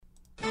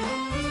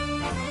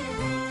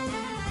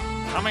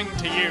Coming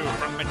to you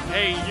from the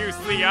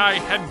KUCI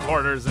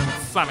headquarters in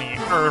sunny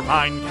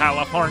Irvine,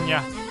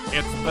 California,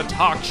 it's the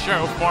talk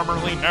show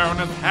formerly known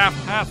as Half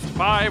Past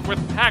Five with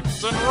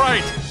Paxton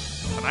Wright.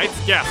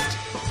 Tonight's guest,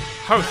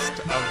 host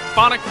of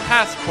Phonic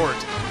Passport,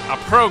 a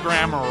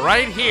program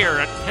right here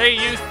at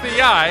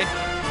KUCI,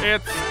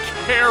 it's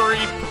Carrie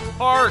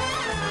Park,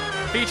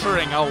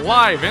 featuring a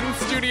live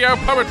in-studio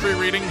poetry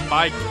reading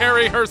by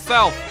Carrie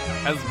herself,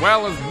 as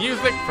well as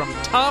music from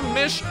Tom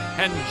Misch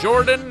and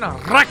Jordan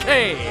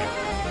Rakei.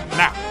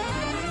 Now,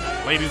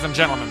 ladies and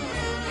gentlemen,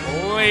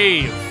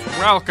 please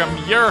welcome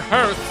your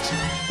host,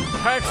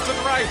 Paxton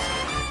Wright.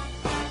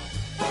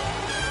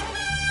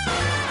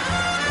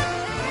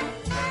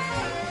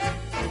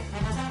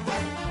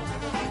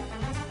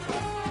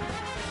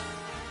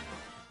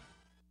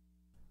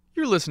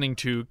 You're listening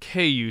to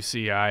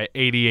KUCI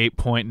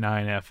 88.9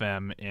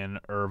 FM in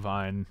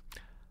Irvine.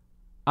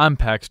 I'm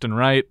Paxton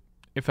Wright.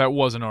 If that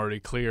wasn't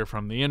already clear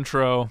from the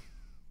intro,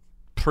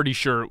 pretty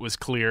sure it was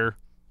clear.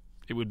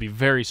 It would be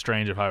very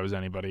strange if I was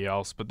anybody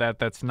else, but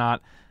that's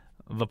not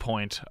the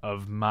point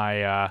of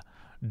my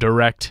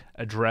direct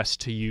address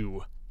to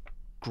you,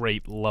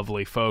 great,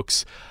 lovely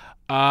folks.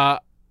 I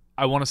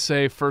want to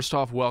say, first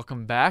off,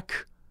 welcome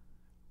back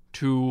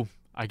to,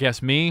 I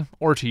guess, me,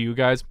 or to you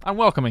guys. I'm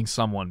welcoming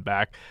someone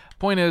back.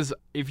 Point is,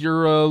 if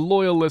you're a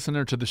loyal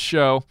listener to the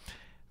show,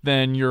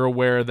 then you're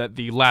aware that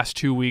the last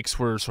 2 weeks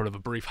were sort of a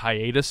brief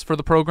hiatus for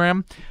the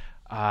program.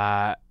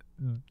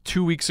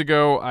 2 weeks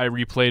ago, I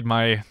replayed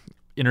my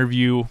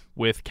interview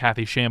with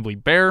Kathy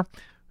Chambly-Bear,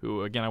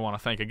 who, again, I want to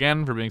thank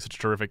again for being such a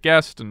terrific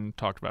guest, and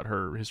talked about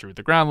her history with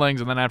the Groundlings.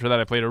 And then after that,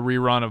 I played a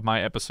rerun of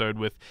my episode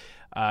with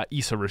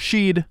Issa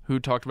Rashid, who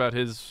talked about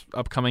his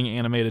upcoming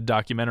animated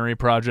documentary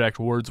project,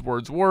 Words,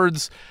 Words,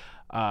 Words.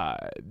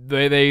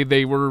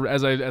 They were,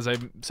 as I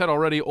said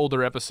already,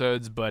 older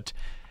episodes, but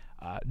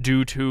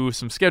due to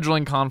some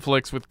scheduling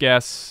conflicts with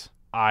guests,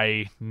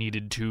 I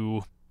needed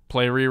to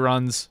play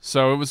reruns.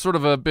 So it was sort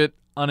of a bit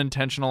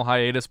unintentional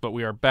hiatus, but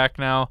we are back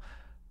now,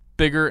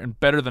 bigger and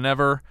better than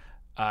ever.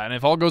 And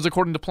if all goes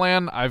according to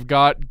plan, I've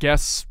got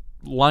guests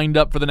lined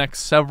up for the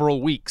next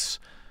several weeks.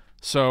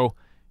 So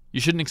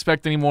you shouldn't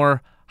expect any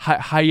more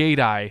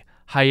hiatusi,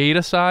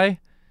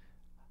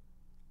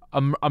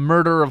 a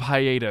murder of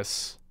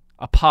hiatus.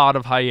 A pod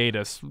of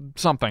hiatus,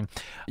 something.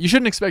 You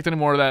shouldn't expect any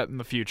more of that in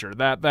the future.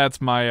 That's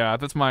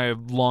my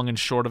long and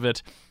short of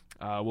it.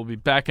 We'll be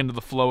back into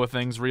the flow of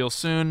things real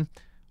soon,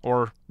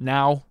 or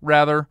now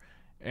rather,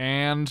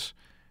 and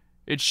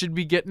it should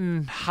be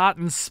getting hot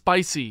and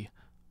spicy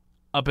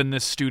up in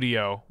this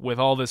studio with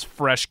all this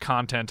fresh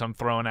content I'm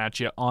throwing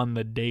at you on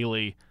the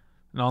daily.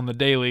 And on the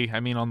daily, I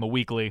mean on the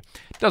weekly.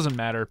 Doesn't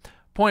matter.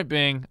 Point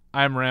being,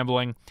 I'm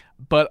rambling.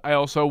 But I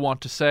also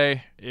want to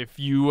say, if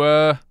you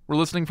were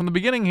listening from the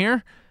beginning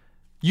here,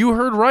 you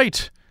heard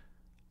right.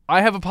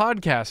 I have a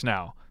podcast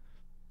now.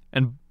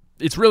 And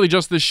it's really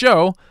just this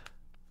show,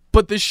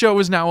 but this show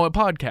is now a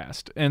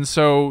podcast. And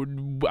so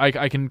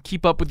I can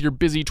keep up with your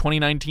busy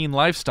 2019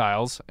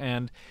 lifestyles,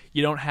 and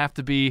you don't have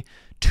to be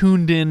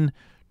tuned in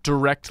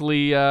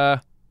directly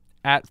at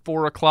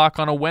 4 o'clock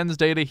on a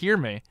Wednesday to hear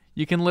me.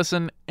 You can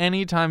listen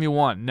anytime you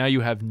want. Now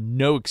you have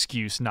no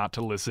excuse not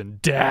to listen,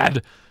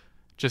 Dad.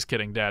 Just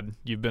kidding, Dad.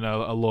 You've been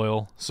a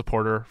loyal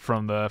supporter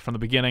from the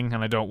beginning,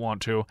 and I don't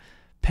want to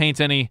paint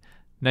any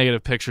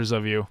negative pictures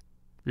of you.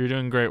 You're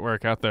doing great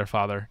work out there,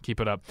 Father. Keep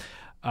it up.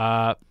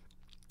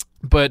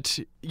 But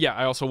yeah,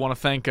 I also want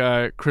to thank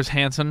Chris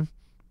Hansen,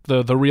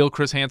 the real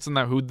Chris Hansen,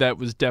 that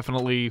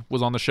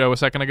was on the show a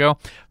second ago,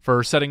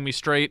 for setting me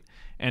straight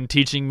and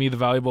teaching me the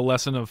valuable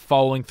lesson of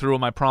following through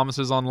on my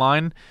promises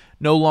online.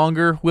 No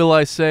longer will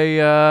I say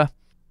that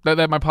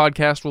my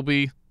podcast will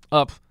be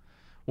up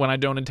when I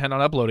don't intend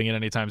on uploading it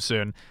anytime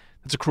soon.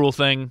 It's a cruel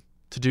thing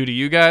to do to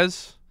you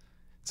guys.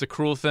 It's a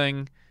cruel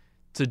thing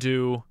to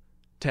do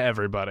to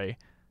everybody.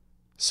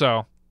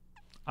 So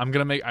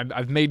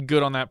I've made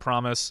good on that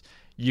promise.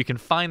 You can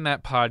find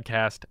that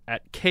podcast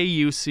at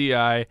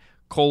KUCI: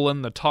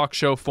 the talk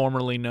show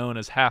formerly known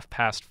as Half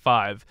Past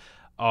Five,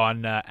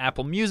 on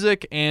Apple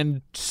Music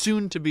and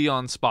soon to be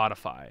on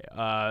Spotify.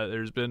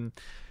 There's been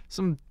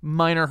some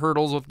minor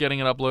hurdles with getting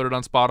it uploaded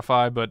on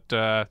Spotify,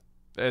 but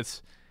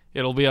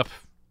it'll be up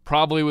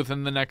probably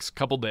within the next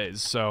couple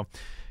days, so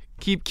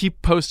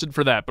keep posted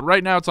for that. But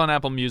right now it's on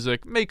Apple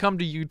Music. May come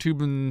to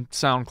YouTube and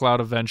SoundCloud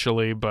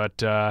eventually,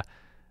 but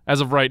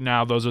as of right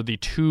now, those are the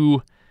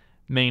two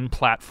main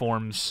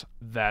platforms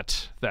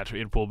that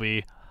it will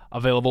be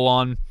available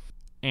on.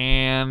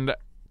 And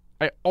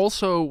I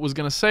also was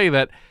going to say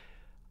that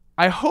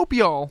I hope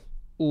y'all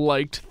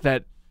liked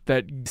that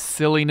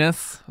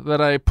silliness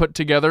that I put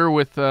together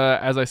with,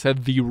 as I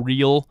said, the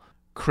real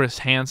Chris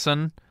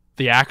Hansen,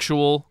 the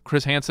actual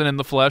Chris Hansen in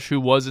the flesh who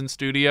was in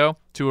studio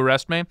to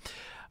arrest me.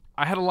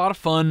 I had a lot of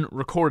fun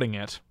recording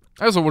it.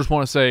 I also just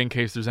want to say, in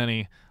case there's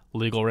any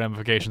legal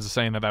ramifications of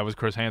saying that was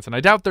Chris Hansen, I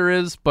doubt there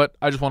is, but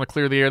I just want to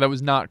clear the air. That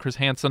was not Chris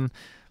Hansen. It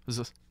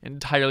was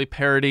entirely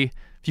parody.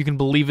 If you can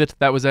believe it,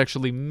 that was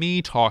actually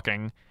me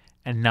talking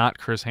and not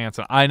Chris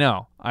Hansen. I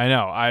know.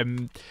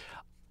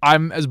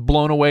 I'm as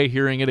blown away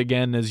hearing it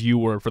again as you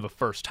were for the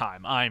first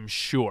time, I'm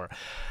sure.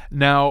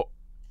 Now,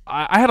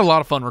 I had a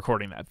lot of fun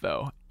recording that,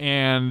 though,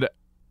 and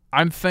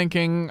I'm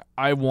thinking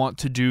I want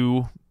to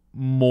do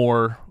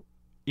more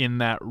in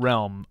that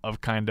realm of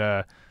kind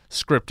of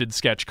scripted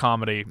sketch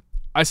comedy.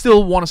 I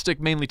still want to stick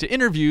mainly to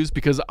interviews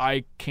because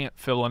I can't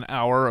fill an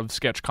hour of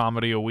sketch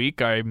comedy a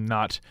week. I'm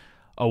not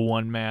a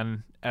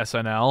one-man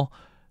SNL.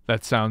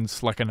 That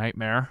sounds like a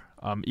nightmare.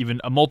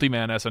 Even a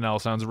multi-man SNL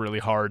sounds really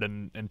hard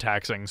and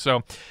taxing.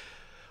 So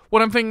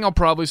what I'm thinking I'll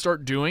probably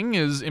start doing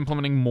is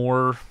implementing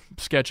more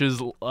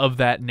sketches of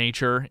that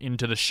nature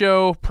into the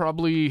show.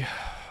 Probably,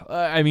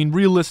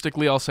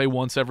 realistically, I'll say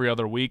once every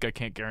other week. I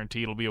can't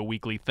guarantee it'll be a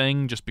weekly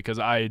thing just because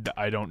I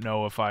don't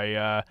know if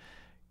I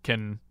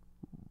can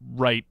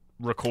write,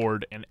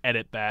 record, and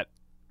edit that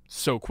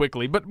so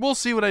quickly, but we'll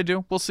see what I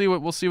do. We'll see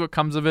what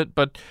comes of it,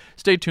 but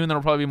stay tuned.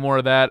 There'll probably be more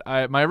of that.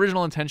 My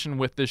original intention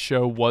with this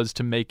show was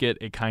to make it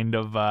a kind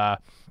of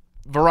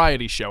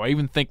variety show. I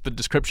even think the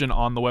description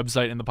on the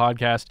website and the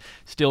podcast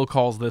still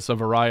calls this a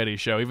variety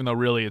show, even though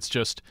really it's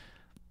just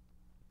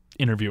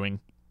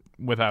interviewing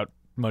without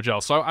much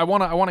else. So I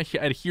want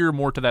to adhere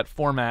more to that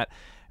format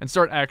and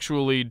start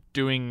actually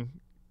doing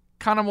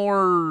kind of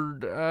more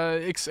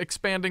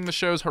expanding the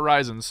show's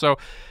horizons. So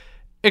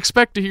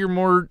expect to hear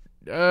more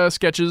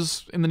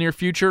sketches in the near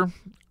future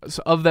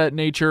of that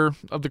nature,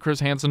 of the Chris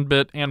Hansen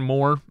bit and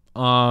more.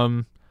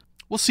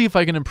 We'll see if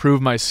I can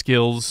improve my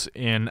skills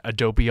in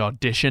Adobe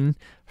Audition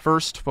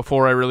first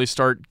before I really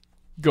start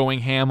going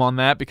ham on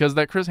that, because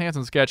that Chris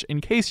Hansen sketch,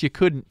 in case you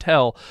couldn't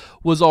tell,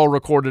 was all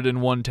recorded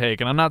in one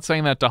take. And I'm not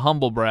saying that to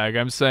humble brag.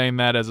 I'm saying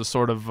that as a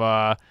sort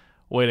of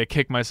way to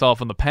kick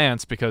myself in the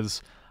pants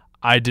because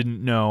I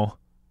didn't know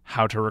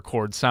how to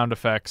record sound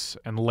effects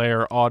and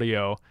layer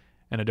audio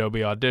in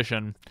Adobe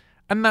Audition,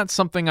 and that's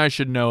something I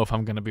should know if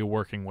I'm going to be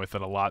working with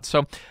it a lot.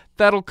 So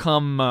that'll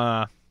come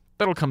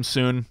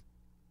soon.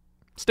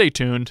 Stay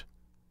tuned.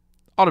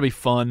 Ought to be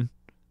fun.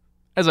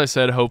 As I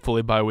said,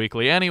 hopefully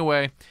bi-weekly.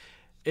 Anyway,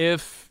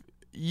 if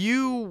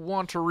you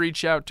want to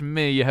reach out to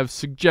me, you have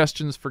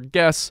suggestions for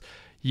guests,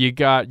 you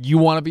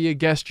want to be a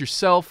guest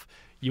yourself,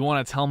 you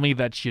want to tell me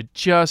that you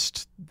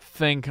just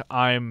think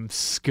I'm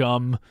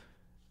scum,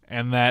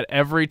 and that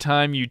every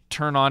time you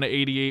turn on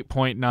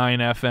 88.9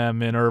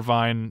 FM in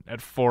Irvine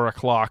at 4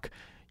 o'clock,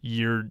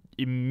 your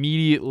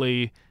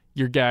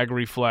gag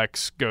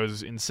reflex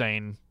goes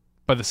insane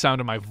by the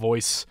sound of my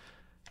voice,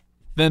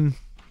 then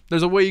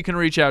there's a way you can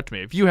reach out to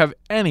me. If you have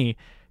any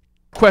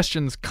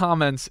questions,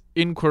 comments,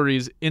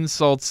 inquiries,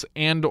 insults,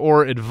 and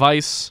or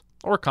advice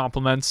or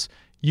compliments,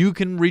 you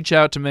can reach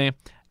out to me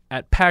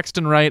at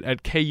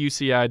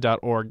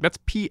paxtonwright@kuci.org. That's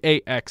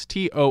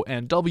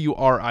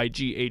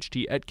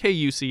PAXTONWRIGHT at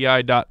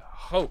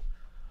KUCI.org.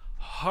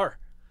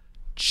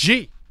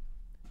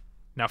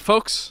 Now,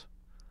 folks,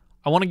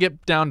 I want to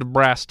get down to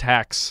brass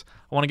tacks.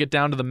 I want to get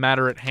down to the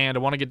matter at hand. I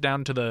want to get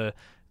down to the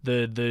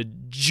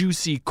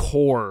juicy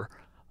core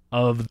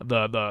of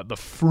the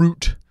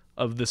fruit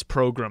of this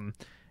program,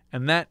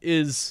 and that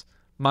is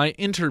my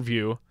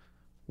interview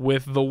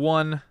with the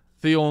one,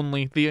 the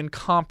only, the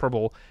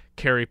incomparable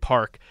Carey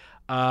Park.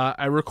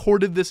 I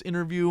recorded this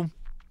interview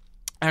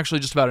actually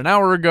just about an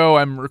hour ago.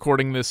 I'm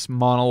recording this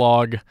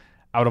monologue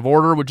out of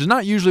order, which is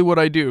not usually what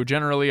I do.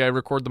 Generally, I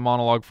record the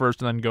monologue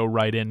first and then go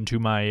right into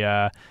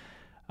my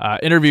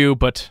interview,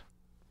 but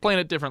playing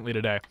it differently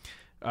today.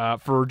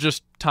 For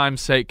just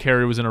time's sake,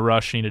 Carey was in a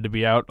rush, needed to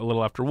be out a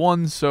little after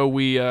 1, so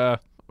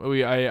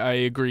I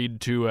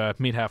agreed to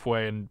meet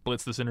halfway and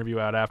blitz this interview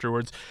out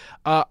afterwards.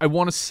 I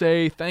want to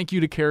say thank you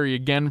to Carey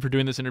again for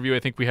doing this interview. I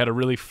think we had a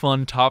really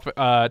fun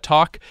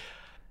talk.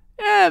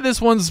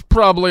 This one's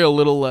probably a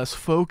little less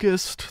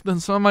focused than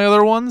some of my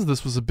other ones.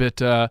 This was a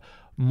bit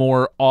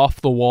more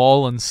off the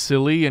wall and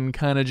silly and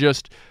kind of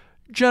just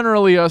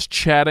generally us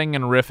chatting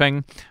and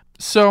riffing.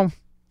 So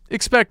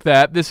expect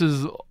that. This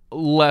is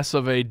less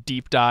of a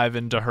deep dive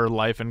into her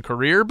life and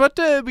career, but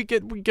we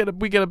get a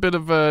bit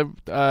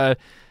of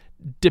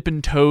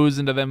dipping toes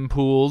into them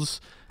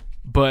pools.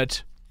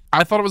 But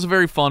I thought it was a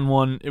very fun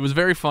one. It was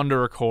very fun to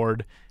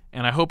record,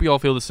 and I hope you all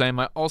feel the same.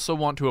 I also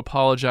want to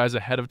apologize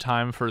ahead of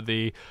time for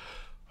the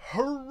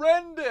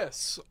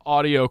horrendous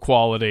audio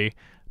quality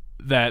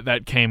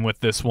that came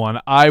with this one.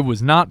 I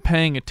was not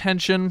paying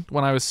attention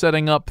when I was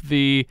setting up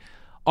the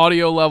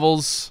audio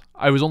levels.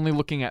 I was only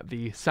looking at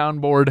the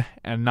soundboard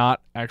and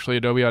not actually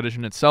Adobe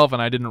Audition itself,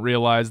 and I didn't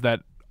realize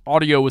that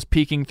audio was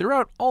peaking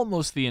throughout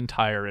almost the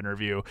entire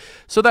interview.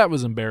 So that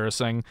was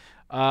embarrassing.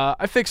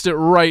 I fixed it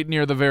right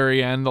near the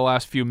very end, the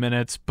last few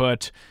minutes,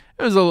 but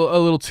it was a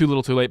little too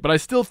late. But I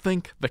still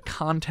think the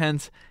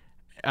content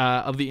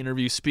of the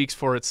interview speaks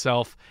for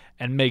itself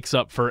and makes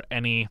up for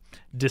any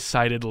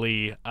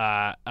decidedly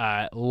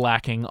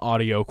lacking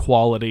audio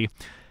quality.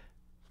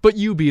 But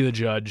you be the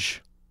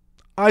judge.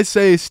 I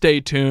say stay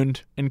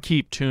tuned and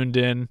keep tuned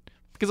in,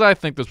 because I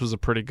think this was a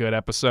pretty good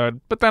episode.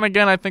 But then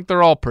again, I think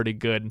they're all pretty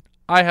good.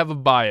 I have a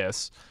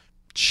bias.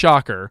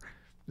 Shocker.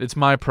 It's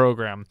my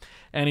program.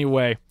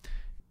 Anyway,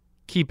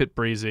 keep it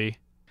breezy.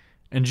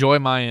 Enjoy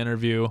my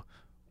interview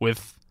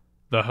with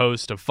the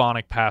host of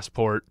Phonic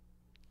Passport,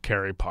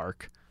 Carrie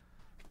Park.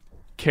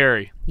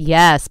 Carrie.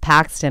 Yes,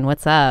 Paxton,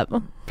 what's up?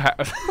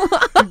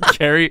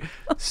 Carrie,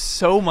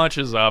 so much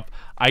is up.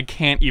 I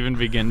can't even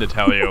begin to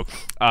tell you.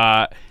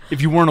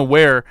 If you weren't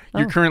aware,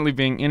 you're currently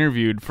being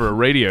interviewed for a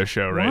radio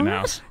show right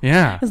now.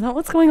 Yeah. Is that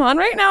what's going on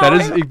right now?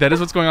 That is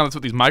what's going on. That's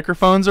what these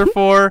microphones are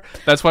for.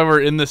 That's why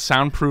we're in this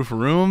soundproof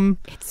room.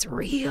 It's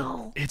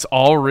real. It's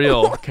all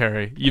real,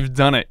 Carrie. You've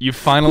done it. You've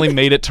finally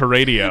made it to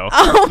radio.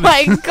 Oh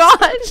my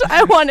gosh.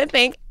 I want to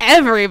thank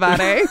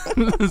everybody.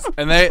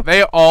 And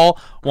they all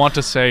want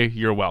to say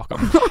you're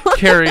welcome.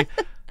 Carrie,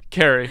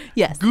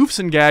 yes. Goofs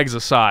and gags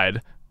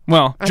aside,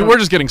 well, we're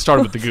just getting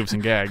started with the goofs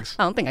and gags.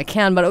 I don't think I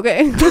can, but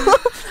okay.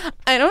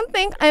 I don't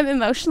think I'm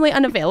emotionally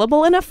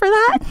unavailable enough for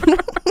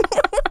that.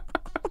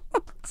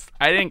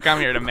 I didn't come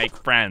here to make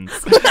friends.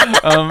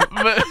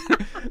 But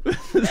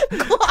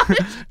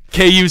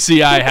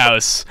KUCI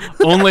House,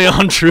 only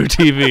on True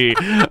TV.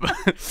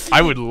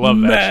 I would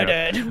love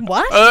that show.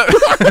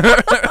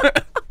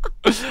 What?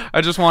 I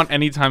just want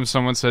anytime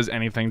someone says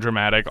anything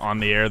dramatic on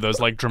the air,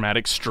 those like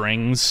dramatic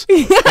strings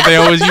that they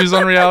always use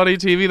on reality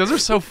TV. Those are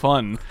so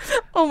fun.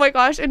 Oh my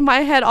gosh. In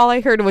my head, all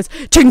I heard was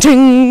ching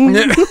ching.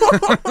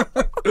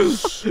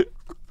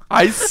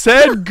 I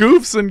said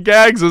goofs and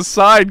gags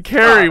aside,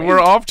 Carrie. We're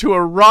off to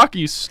a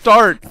rocky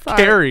start. Sorry.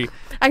 Carrie.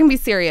 I can be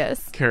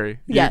serious. Carrie.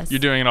 Yes. You're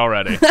doing it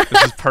already.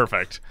 This is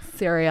perfect.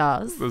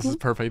 Serious. This is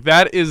perfect.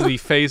 That is the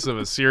face of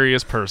a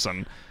serious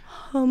person.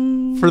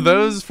 For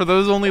those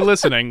only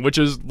listening, which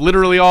is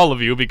literally all of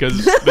you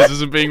because this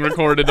isn't being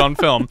recorded on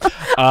film,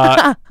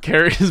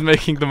 Carrie is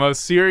making the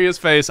most serious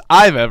face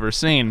I've ever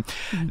seen.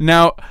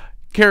 Now,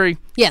 Carrie,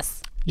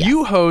 Yes.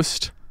 you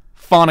host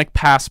Phonic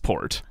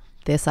Passport.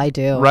 This I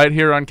do. Right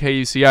here on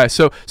KUCI.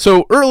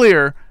 So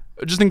earlier,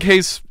 just in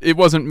case it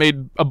wasn't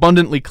made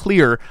abundantly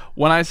clear,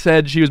 when I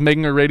said she was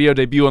making her radio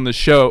debut on the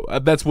show,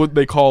 that's what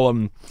they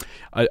call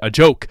a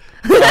joke.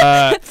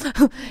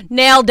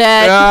 Nailed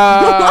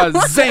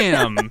it.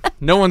 Zam!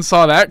 No one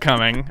saw that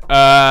coming.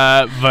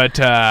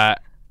 But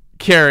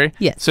Carrie,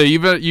 yes. So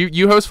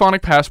you host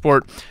Phonic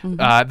Passport.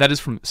 That is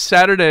from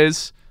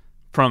Saturdays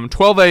from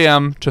 12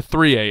 a.m. to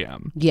 3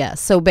 a.m.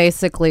 Yes. So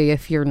basically,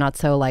 if you're not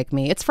so like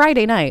me, it's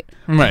Friday night.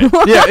 Right.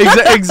 Yeah.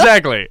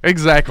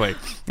 Exactly.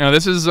 Now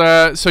this is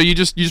so you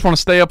just want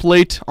to stay up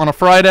late on a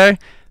Friday.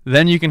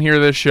 Then you can hear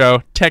this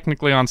show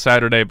technically on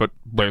Saturday, but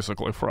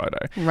basically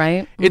Friday.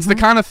 Right. It's the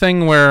kind of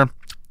thing where,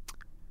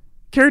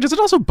 Carrie, does it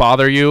also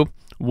bother you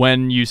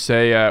when you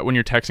say, when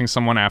you're texting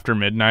someone after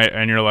midnight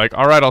and you're like,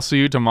 all right, I'll see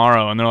you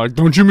tomorrow. And they're like,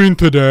 don't you mean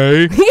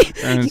today?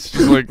 And it's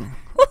just like...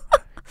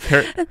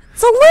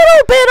 It's a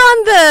little bit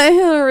on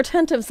the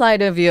retentive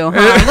side of you,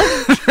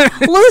 huh?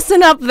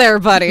 Loosen up there,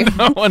 buddy.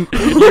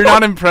 You're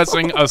not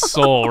impressing a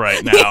soul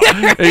right now.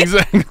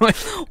 Exactly.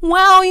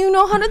 Wow, you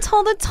know how to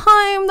tell the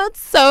time.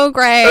 That's so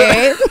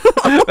great.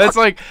 That's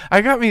like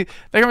that got me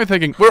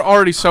thinking. We're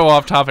already so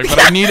off topic, but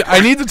I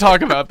need to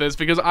talk about this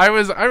because I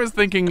was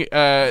thinking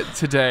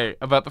today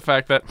about the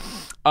fact that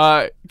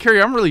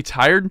Carrie, I'm really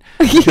tired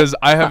because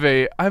I have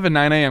a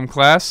 9 a.m.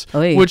 class,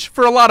 which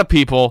for a lot of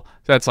people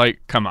that's like,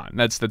 come on,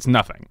 that's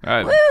nothing.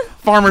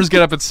 Farmers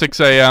get up at 6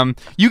 a.m.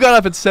 You got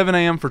up at 7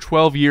 a.m. for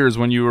 12 years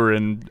when you were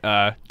in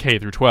K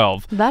through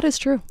 12. That is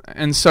true.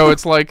 And so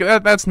it's like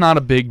that's not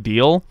a big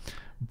deal,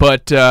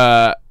 but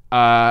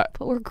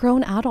we're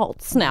grown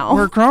adults now.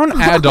 We're grown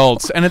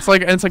adults, and it's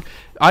like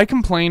I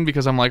complain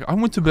because I'm like I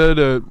went to bed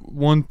at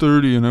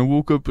 1:30 and I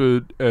woke up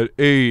at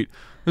 8.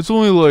 It's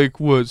only like,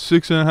 what,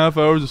 6.5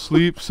 hours of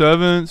sleep?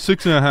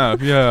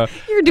 6.5, yeah.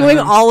 You're doing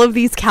all of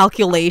these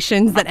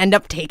calculations that end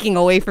up taking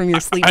away from your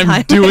sleep time.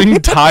 I'm doing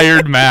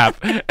tired math.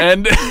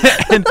 And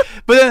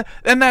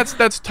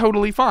that's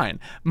totally fine.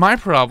 My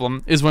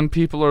problem is when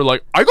people are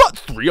like, I got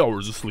 3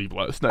 hours of sleep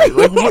last night.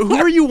 Like, who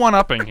are you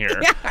one-upping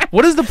here?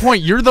 What is the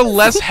point? You're the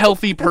less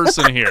healthy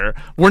person here.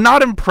 We're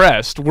not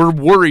impressed. We're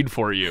worried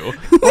for you.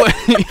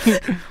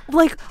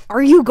 Like,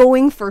 are you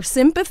going for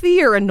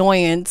sympathy or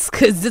annoyance?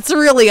 Because it's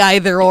really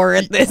either or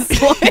at this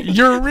point.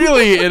 You're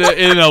really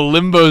in a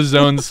limbo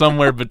zone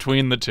somewhere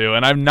between the two,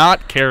 and I'm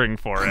not caring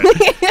for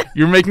it.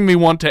 You're making me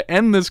want to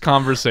end this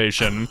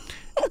conversation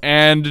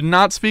and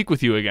not speak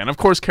with you again. Of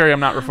course, Carrie, I'm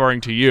not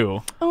referring to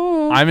you.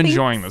 Oh, I'm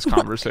enjoying this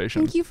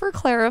conversation. Thank you for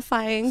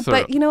clarifying.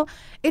 But,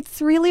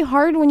 it's really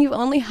hard when you've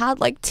only had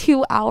like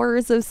 2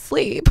 hours of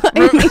sleep.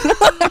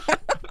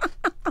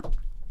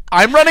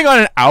 I'm running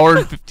on an hour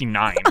and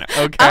 59,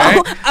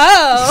 okay?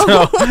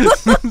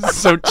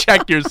 So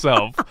check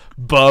yourself,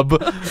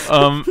 bub.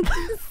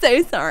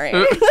 So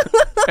sorry.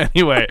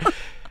 Anyway,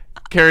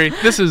 Carrie,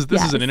 this is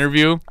an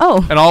interview.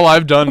 Oh. And all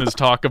I've done is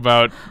talk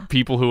about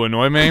people who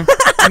annoy me.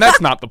 And that's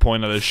not the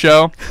point of this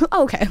show.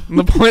 Okay.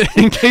 The point,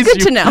 Good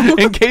to know.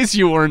 In case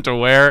you weren't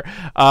aware,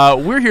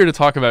 we're here to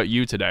talk about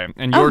you today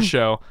and your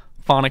show,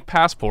 Phonic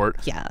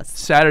Passport. Yes.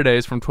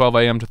 Saturdays from 12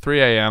 a.m. to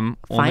 3 a.m.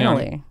 Finally.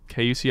 Only on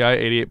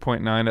KUCI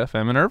 88.9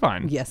 FM in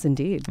Irvine. Yes,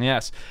 indeed.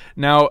 Yes.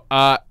 Now,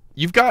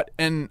 you've got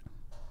an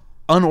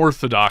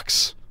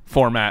unorthodox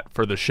format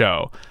for the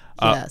show.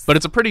 Yes. But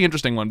it's a pretty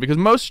interesting one because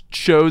most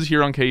shows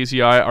here on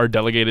KUCI are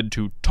delegated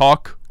to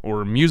talk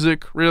or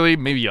music, really.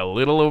 Maybe a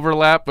little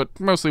overlap, but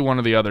mostly one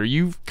or the other.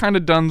 You've kind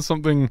of done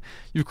something,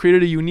 you've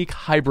created a unique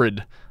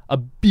hybrid, a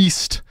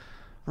beast.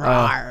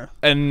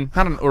 And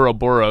not an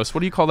Ouroboros.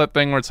 What do you call that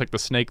thing where it's like the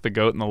snake, the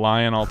goat, and the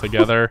lion all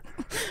together?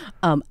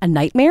 A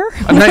nightmare?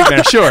 A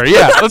nightmare, sure.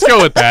 Yeah, let's go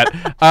with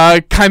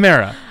that.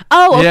 Chimera.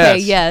 Oh, okay,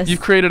 yes.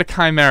 You've created a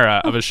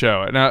chimera of a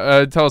show.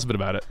 Now, tell us a bit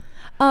about it.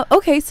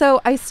 Okay,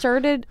 so I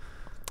started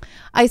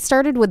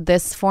with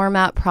this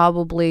format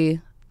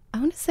probably, I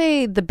want to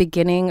say the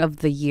beginning of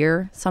the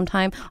year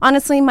sometime.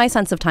 Honestly, my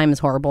sense of time is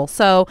horrible.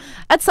 So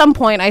at some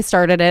point I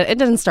started it. It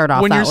didn't start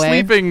off when that you're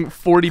way. sleeping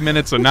 40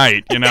 minutes a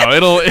night,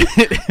 it'll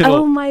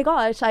Oh my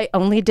gosh, I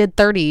only did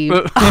 30.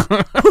 But,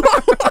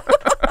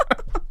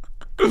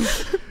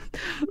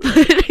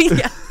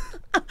 yeah.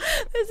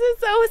 This is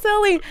so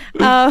silly.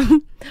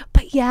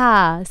 But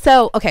yeah.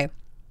 So, okay.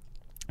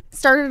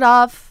 Started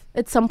off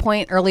at some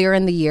point earlier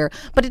in the year,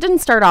 but it didn't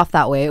start off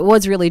that way. It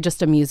was really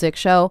just a music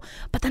show.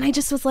 But then I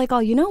just was like, oh,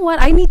 you know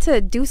what? I need to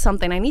do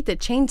something. I need to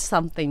change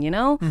something,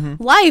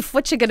 Life,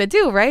 what you gonna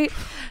do, right?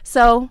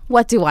 So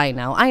what do I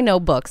know? I know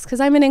books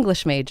because I'm an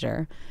English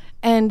major.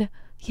 And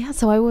yeah,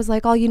 so I was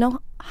like, oh,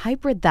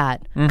 hybrid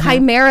that.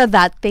 Chimera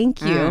that.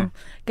 Thank you.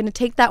 Gonna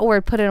take that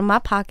word, put it in my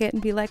pocket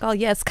and be like, oh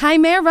yes,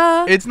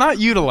 chimera. It's not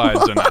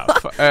utilized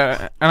enough.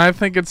 And I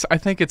think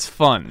it's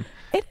fun.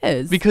 It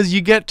is. Because you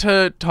get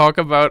to talk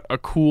about a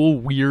cool,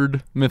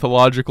 weird,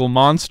 mythological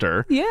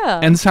monster. Yeah.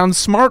 And sound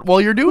smart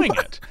while you're doing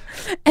it.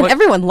 And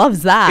everyone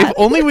loves that. If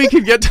only we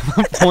could get to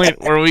the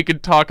point where we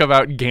could talk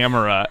about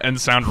Gamera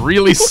and sound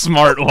really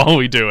smart while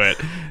we do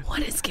it.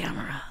 What is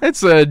Gamera?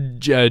 It's a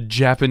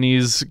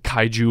Japanese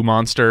kaiju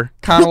monster.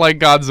 Kind of like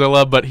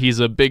Godzilla, but he's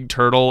a big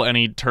turtle, and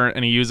he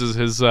uses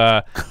his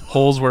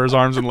holes where his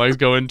arms and legs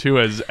go into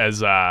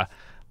as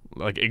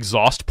like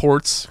exhaust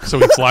ports, so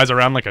he flies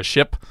around like a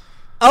ship.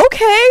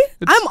 Okay,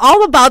 I'm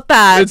all about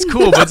that. It's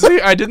cool, but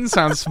see, I didn't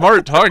sound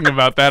smart talking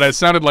about that. I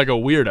sounded like a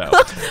weirdo.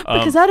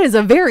 Because that is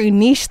a very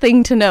niche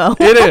thing to know.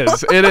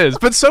 It is.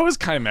 But so is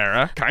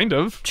Chimera, kind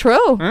of.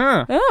 True.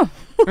 Yeah.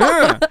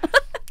 Yeah.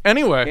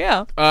 Anyway,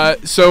 Yeah.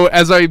 So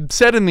as I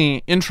said in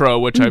the intro,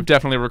 which I've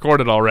definitely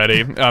recorded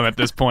already at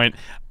this point,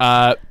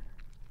 we're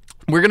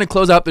going to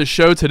close out this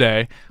show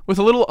today with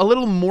a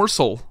little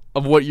morsel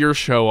of what your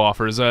show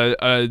offers, a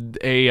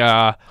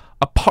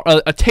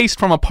taste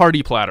from a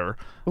party platter.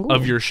 Ooh.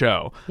 Of your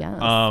show. Yes.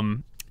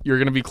 You're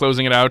going to be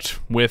closing it out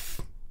with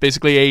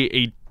basically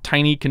a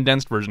tiny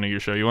condensed version of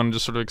your show. You want to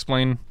just sort of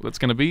explain what it's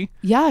going to be?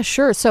 Yeah,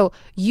 sure. So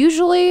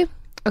usually,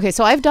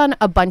 so I've done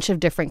a bunch of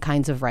different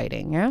kinds of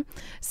writing. Yeah.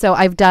 So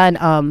I've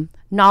done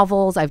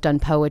novels. I've done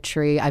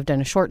poetry. I've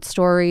done a short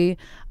story.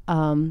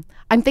 I'm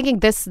thinking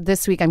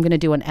this week I'm going to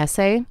do an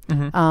essay.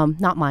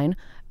 Not mine.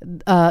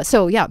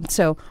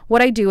 So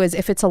what I do is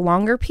if it's a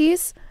longer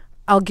piece,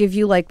 I'll give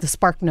you like the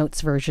Spark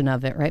Notes version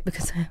of it, right?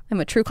 Because I'm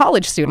a true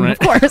college student,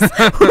 right. Of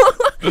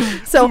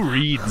course. So who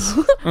reads?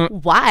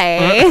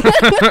 Why?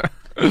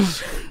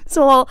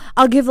 So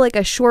I'll give like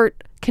a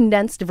short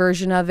condensed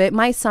version of it,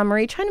 my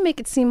summary, trying to make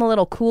it seem a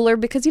little cooler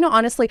because,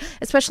 honestly,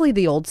 especially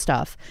the old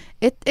stuff,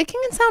 it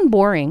can sound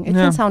boring. It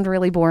can sound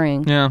really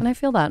boring. Yeah. And I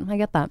feel that. I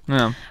get that.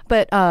 Yeah.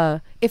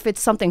 But if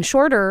it's something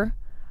shorter,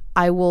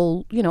 I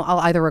will, I'll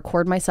either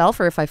record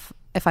myself or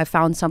if I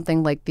found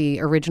something like the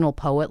original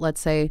poet,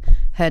 let's say,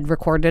 had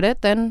recorded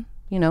it, then,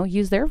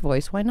 use their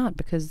voice. Why not?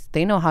 Because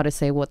they know how to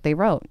say what they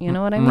wrote. You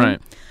know what I mean?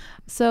 Right.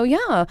 So,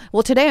 yeah.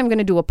 Well, today I'm going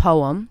to do a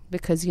poem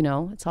because,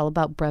 it's all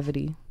about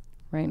brevity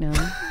right now.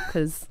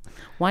 Because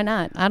why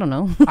not? I don't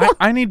know.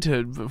 I need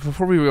to,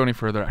 before we go any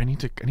further, I need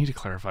to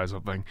clarify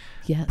something.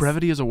 Yes.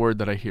 Brevity is a word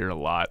that I hear a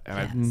lot, and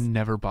Yes. I've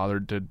never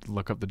bothered to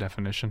look up the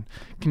definition.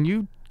 Can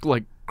you,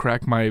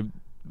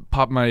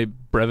 pop my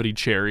brevity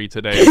cherry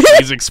today and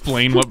please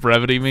explain what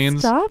brevity means?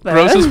 Stop it.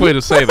 Grossest way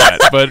to say that,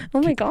 but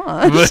Oh my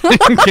gosh. but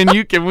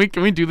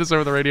can we do this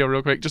over the radio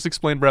real quick? Just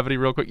explain brevity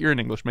real quick. You're an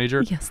English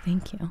major. Yes,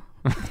 thank you.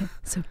 Okay,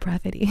 so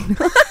brevity.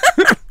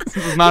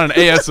 This is not an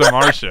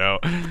ASMR show.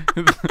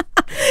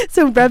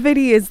 So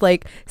brevity is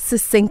like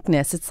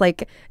succinctness. It's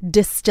like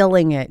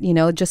distilling it,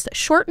 just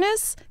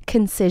shortness,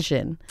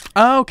 concision.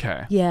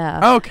 Okay.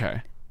 Yeah.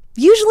 Okay.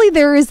 Usually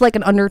there is like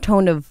an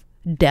undertone of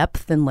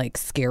depth and like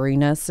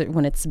scariness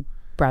when it's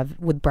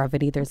with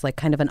brevity. There's like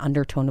kind of an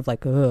undertone of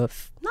like,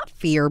 not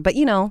fear, but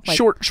like,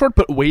 short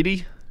but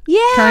weighty. Yeah.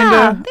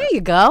 Kinda. There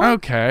you go.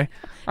 Okay.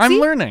 I'm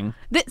learning.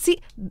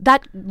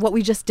 That what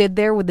we just did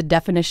there with the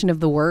definition of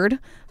the word,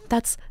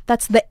 that's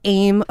the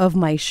aim of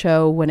my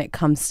show when it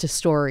comes to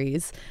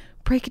stories.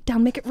 Break it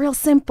down, make it real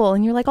simple,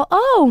 and you're like,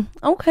 oh,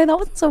 okay, that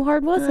wasn't so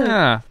hard, was it?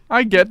 Yeah,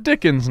 I get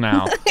Dickens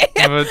now.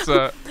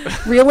 But,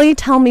 really?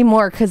 Tell me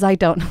more, because I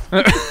don't.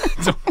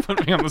 Don't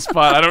put me on the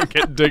spot. I don't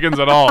get Dickens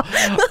at all.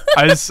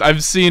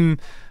 I've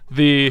seen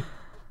the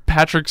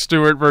Patrick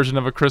Stewart version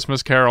of A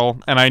Christmas Carol,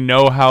 and I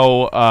know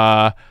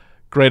how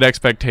Great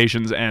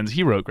Expectations ends.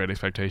 He wrote Great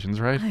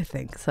Expectations, right? I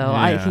think so.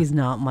 Yeah. He's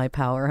not my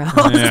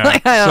powerhouse. Yeah.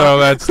 Like, I don't- So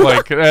that's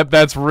like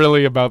that's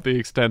really about the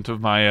extent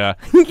of my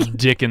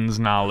Dickens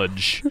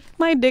knowledge.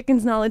 my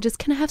Dickens knowledge is,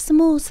 can I have some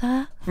more,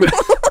 sir? Did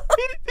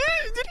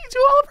he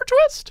do Oliver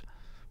Twist?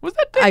 Was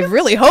that I Dickens?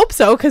 really hope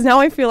so, because now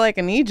I feel like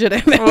I need you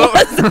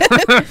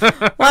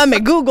to. Let me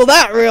Google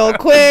that real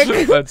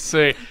quick. Let's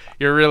see.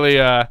 You're really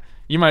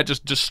you might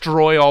just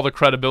destroy all the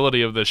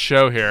credibility of this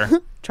show here.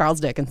 Charles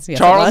Dickens. Yes,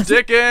 it Charles was.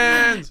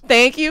 Dickens.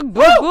 Thank you,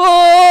 Google.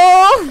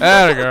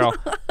 Atta girl.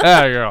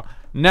 Atta girl.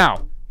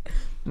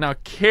 Now,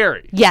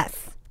 Carrie,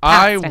 Yes.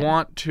 I Paxton.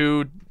 want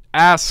to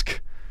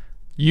ask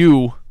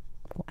you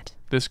What?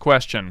 this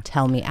question.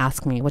 Tell me,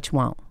 ask me what you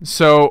want.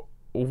 So,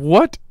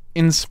 what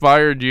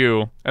inspired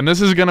you? And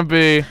this is going to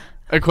be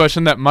a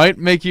question that might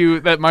make you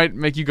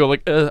go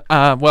like,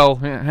 well,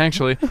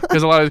 actually,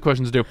 because a lot of these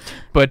questions do.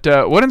 But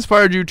what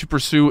inspired you to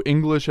pursue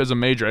English as a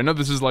major? I know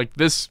this is like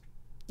this.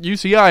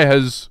 UCI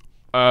has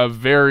a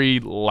very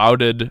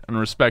lauded and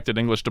respected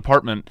English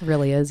department. It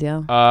really is,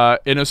 yeah.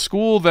 In a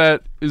school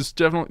that is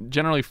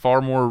generally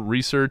far more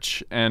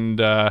research and,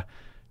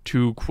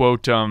 to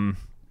quote,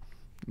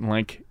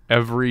 like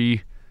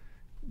every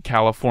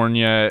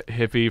California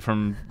hippie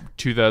from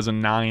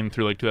 2009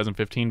 through like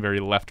 2015, very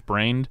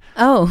left-brained.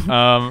 Oh,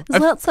 I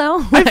is that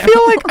so?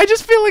 I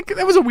just feel like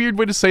that was a weird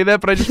way to say that,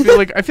 but I just feel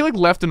like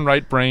left and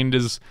right-brained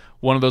is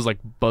one of those like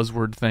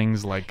buzzword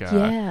things, like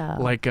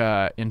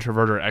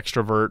introvert or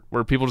extrovert,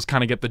 where people just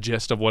kind of get the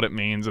gist of what it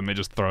means and they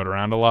just throw it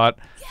around a lot.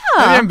 Yeah.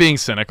 Maybe I'm being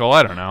cynical.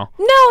 I don't know.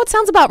 No, it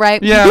sounds about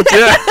right. Yeah.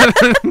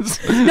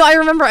 No, I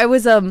remember I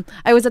was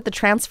at the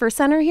transfer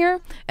center here,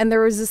 and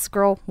there was this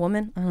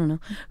woman, I don't know,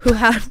 who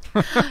had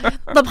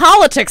the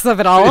politics of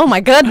it all. Oh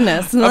my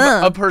goodness,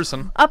 a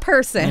person. a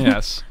person.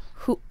 Yes.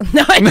 Who?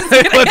 No, I'm just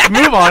kidding. Let's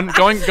move on.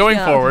 Going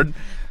Yeah. forward.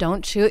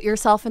 Don't shoot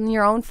yourself in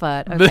your own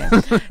foot. Okay.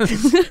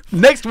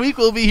 Next week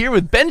we'll be here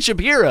with Ben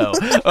Shapiro.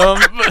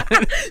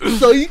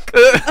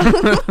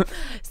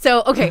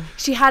 So, okay,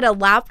 she had a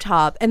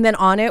laptop, and then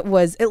on it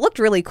looked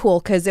really cool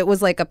because it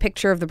was like a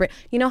picture of the brain.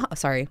 You know how,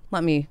 sorry,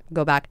 let me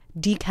go back.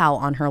 Decal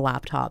on her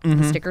laptop,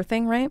 the sticker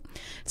thing, right?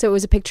 So it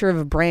was a picture of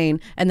a brain,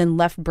 and then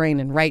left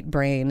brain and right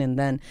brain, and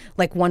then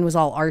like one was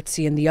all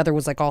artsy and the other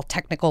was like all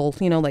technical,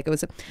 like it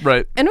was.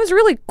 Right. And it was a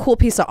really cool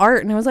piece of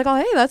art, and I was like, oh,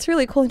 hey, that's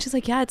really cool. And she's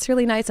like, yeah, it's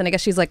really nice. And I guess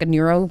she's like a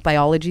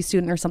neurobiology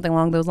student or something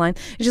along those lines.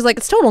 And she's like,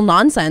 it's total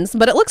nonsense,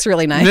 but it looks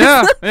really nice.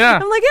 Yeah, yeah.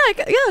 I'm like,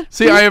 yeah.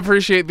 See, I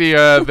appreciate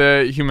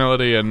the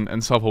humility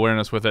and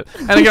self-awareness with it.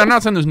 And again, I'm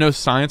not saying there's no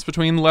science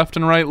between left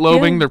and right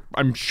lobing. Yeah.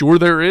 I'm sure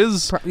there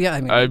is. Yeah,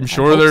 I mean, I'm I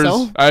sure hope there's.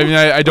 so. I mean,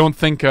 I don't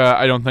think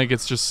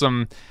it's just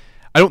some.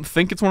 I don't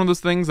think it's one of those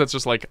things that's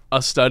just like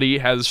a study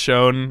has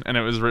shown and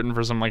it was written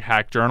for some like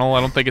hack journal. I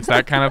don't think it's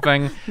that kind of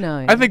thing. No,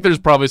 yeah. I think there's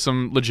probably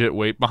some legit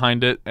weight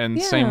behind it,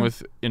 and same Yeah.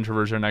 with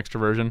introversion and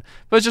extroversion.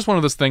 But it's just one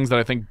of those things that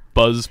I think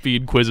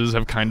BuzzFeed quizzes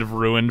have kind of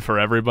ruined for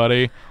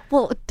everybody.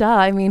 Well, duh.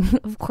 I mean,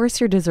 of course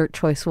your dessert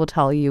choice will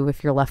tell you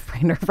if you're left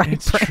brain or right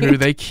It's brain. true.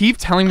 They keep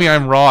telling me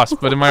I'm Ross,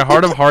 but in my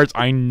heart of hearts,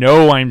 I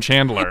know I'm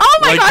Chandler. Oh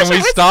my gosh, can we I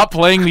was- stop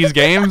playing these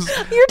games?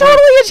 You're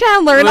totally a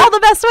Chandler in all the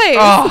best ways.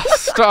 Oh,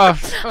 stop.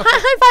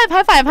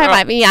 High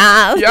five.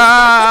 Yeah.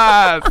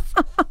 Yes.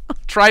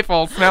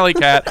 Trifle, smelly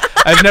cat.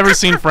 I've never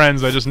seen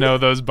Friends. I just know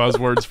those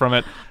buzzwords from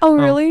it. Oh,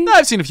 really?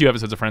 I've seen a few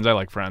episodes of Friends. I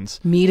like Friends.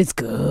 Meat is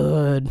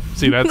good.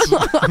 See, that's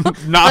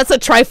not. That's a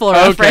trifle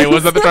reference. Okay,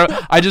 was that the trifle?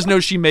 I just know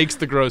she makes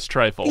the gross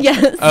trifle.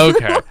 Yes.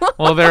 Okay.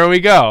 Well, there we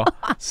go.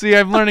 See,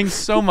 I'm learning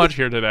so much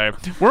here today.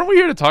 Weren't we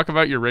here to talk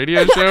about your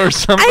radio show or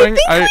something?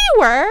 I think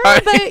we were,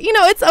 but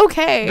it's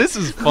okay. This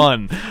is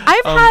fun.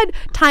 I've had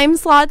time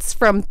slots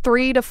from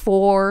 3 to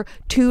 4,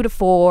 2 to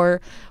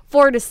 4,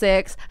 4 to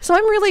 6. So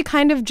I'm really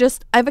kind of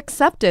I've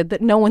accepted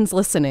that no one's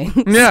listening.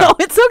 Yeah. So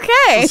it's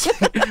okay.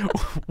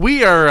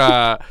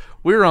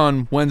 We're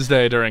on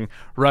Wednesday during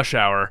rush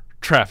hour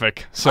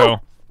traffic, so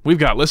we've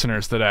got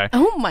listeners today.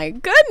 Oh my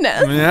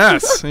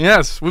goodness.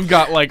 Yes, we've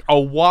got like a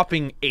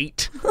whopping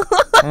 8,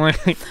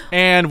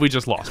 and we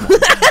just lost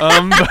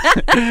one.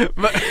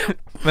 But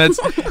that's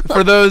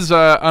for those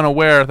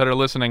unaware that are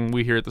listening.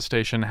 We here at the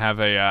station have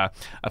a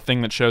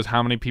thing that shows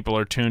how many people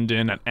are tuned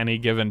in at any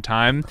given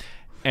time,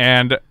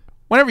 and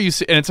whenever you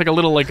see, and it's like a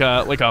little like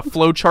a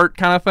flow chart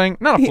kind of thing.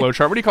 Not a flow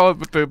chart. What do you call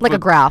it? Like a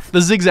graph. The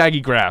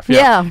zigzaggy graph.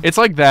 Yeah. It's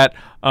like that.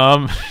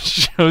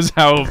 Shows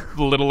how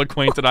little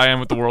acquainted I am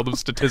with the world of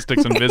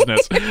statistics and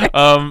business.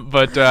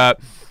 But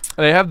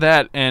they have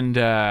that, and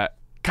God,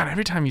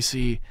 every time you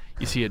see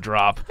it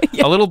drop,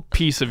 a little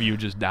piece of you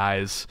just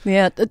dies.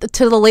 Yeah,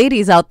 to the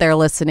ladies out there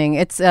listening,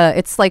 it's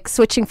like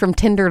switching from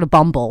Tinder to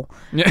Bumble.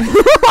 Yeah.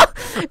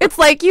 It's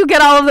like you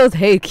get all of those,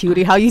 hey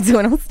cutie, how you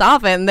doing? Oh,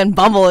 stop it. And then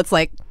Bumble, it's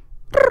like,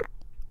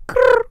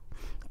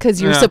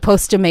 because you're Yeah.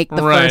 supposed to make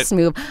the Right. first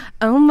move.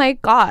 Oh my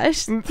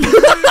gosh.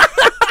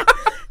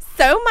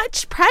 So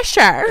much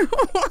pressure.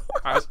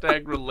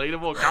 Hashtag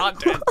relatable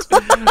content.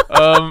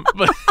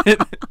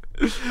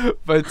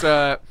 But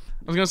I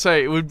was gonna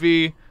say it would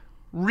be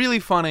really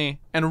funny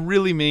and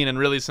really mean and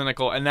really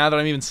cynical. And now that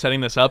I'm even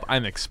setting this up,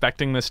 I'm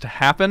expecting this to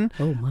happen.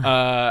 Oh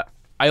my.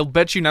 I'll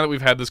bet you now that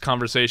we've had this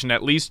conversation,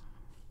 at least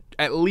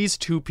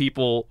 2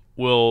 people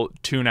will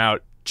tune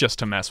out just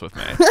to mess with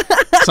me.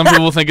 Some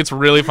people think it's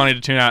really funny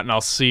to tune out, and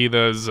I'll see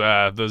those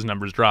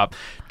numbers drop.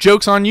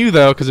 Joke's on you,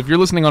 though, because if you're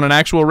listening on an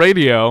actual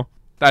radio,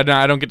 I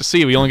don't get to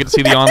see. We only get to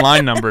see the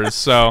online numbers.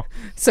 So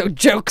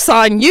joke's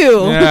on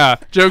you. Yeah,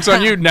 joke's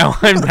on you. Now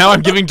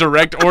I'm giving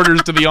direct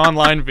orders to the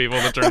online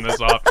people to turn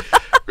this off.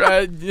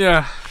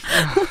 Yeah.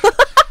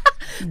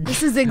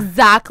 This is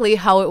exactly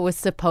how it was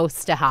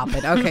supposed to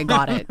happen. Okay,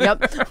 got it.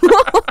 Yep.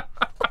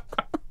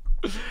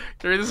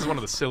 Carrie, this is one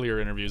of the sillier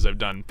interviews I've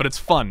done, but it's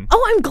fun.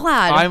 Oh, I'm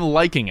glad. I'm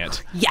liking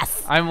it.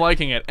 Yes. I'm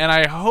liking it, and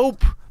I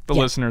hope the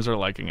listeners are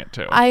liking it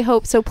too. I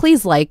hope so.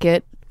 Please like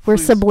it. We're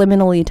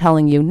subliminally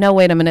telling you, no,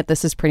 wait a minute,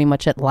 this is pretty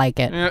much it. Like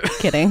it. Yeah.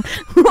 Kidding.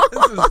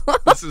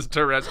 This is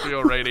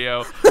terrestrial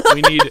radio.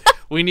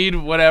 We need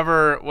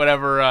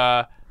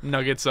whatever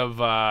nuggets of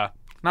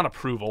not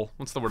approval.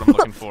 What's the word I'm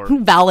looking for?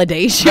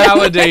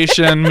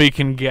 Validation we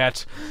can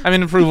get. I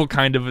mean, approval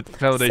kind of.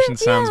 Validation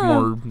sounds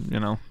more,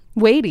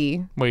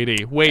 weighty.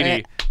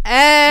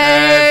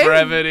 Hey,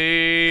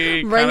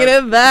 brevity. Bringing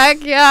it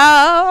back,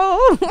 yo.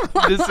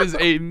 This is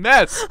a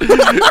mess.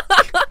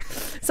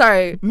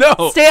 Sorry. No.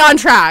 Stay on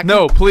track.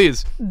 No,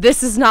 please.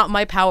 This is not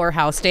my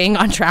powerhouse. Staying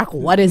on track.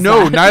 What is that?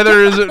 No,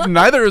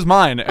 neither is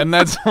mine. And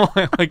that's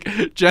why,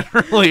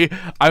 generally,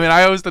 I mean,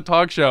 I host a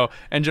talk show,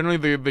 and generally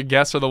the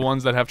guests are the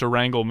ones that have to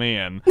wrangle me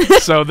in.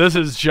 So this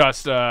is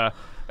just a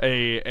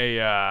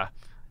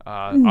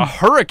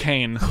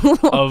hurricane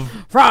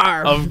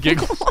of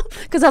giggles.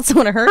 Because that's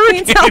what a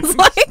hurricane sounds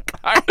like.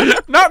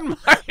 Not in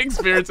my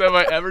experience have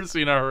I ever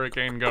seen a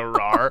hurricane go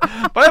rawr,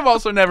 but I've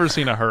also never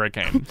seen a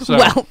hurricane. So.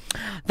 Well,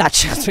 that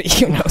shows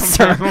what you know,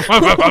 sir.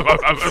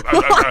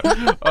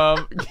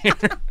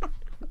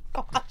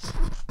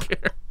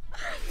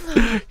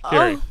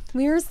 Carrie.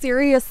 We're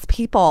serious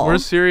people. We're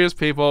serious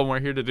people, and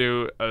we're here to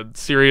do a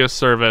serious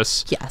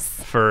service. Yes.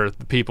 For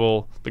the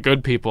people, the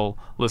good people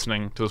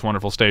listening to this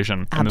wonderful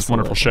station and this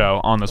wonderful show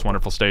on this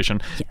wonderful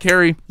station. Yes.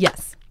 Carrie.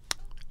 Yes.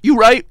 You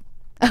write?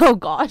 Oh,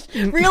 God.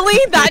 Really?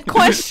 That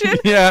question?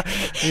 Yeah,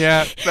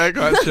 that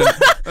question.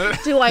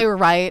 Do I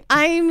write?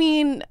 I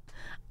mean,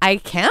 I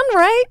can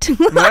write.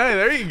 Hey,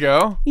 there you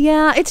go.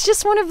 Yeah, it's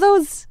just one of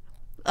those...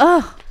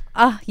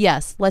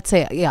 yes, let's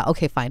say it. Yeah,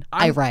 okay, fine.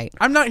 I write.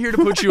 I'm not here to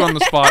put you on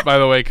the spot, by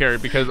the way, Carrie,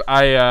 because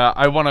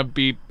I want to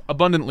be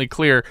abundantly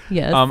clear.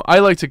 Yes. I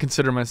like to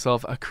consider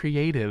myself a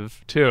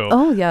creative, too.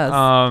 Oh, yes.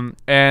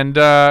 And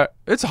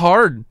it's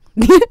hard.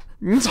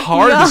 It's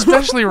hard,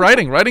 especially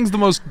writing. Writing's the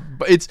most...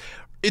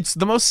 It's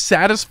the most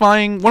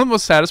satisfying, one of the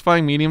most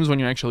satisfying mediums when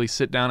you actually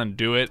sit down and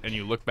do it and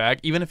you look back,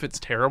 even if it's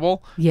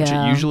terrible, which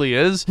it usually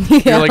is.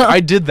 You're like,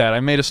 I did that.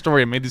 I made a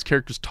story. I made these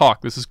characters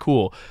talk. This is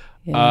cool.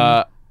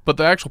 Yeah. But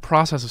the actual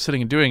process of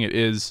sitting and doing it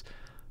is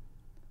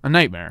a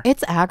nightmare.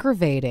 It's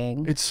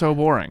aggravating. It's so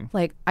boring.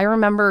 Like, I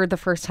remember the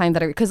first time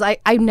that because I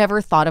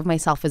never thought of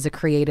myself as a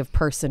creative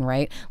person,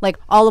 right? Like,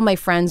 all of my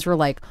friends were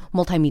like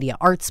multimedia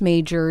arts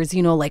majors,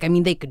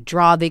 they could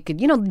draw, they could,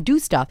 do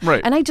stuff.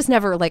 Right. And I just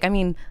never,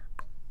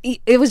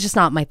 it was just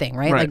not my thing,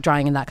 right? Like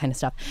drawing and that kind of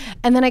stuff.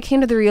 And then I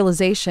came to the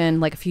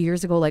realization a few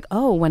years ago,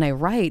 when I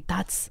write,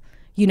 that's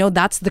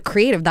the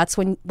creative. That's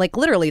when,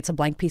 literally it's a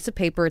blank piece of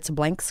paper, it's a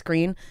blank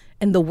screen,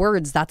 and the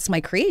words, that's my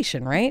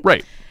creation, right?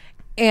 Right.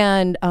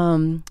 And,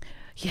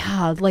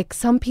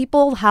 some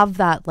people have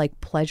that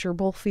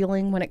pleasurable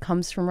feeling when it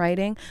comes from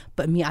writing.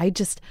 But me,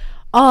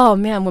 oh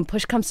man, when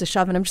push comes to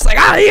shove, and I'm just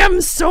I am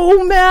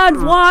so mad.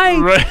 Why?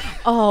 Right.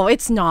 Oh,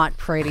 it's not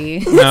pretty.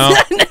 No.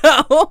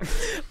 No.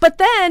 But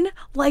then,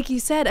 like you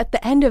said, at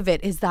the end of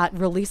it is that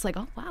release,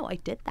 oh wow, I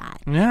did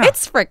that. Yeah.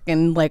 It's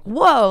freaking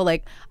whoa.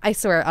 I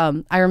swear,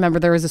 I remember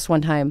there was this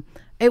one time,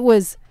 it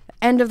was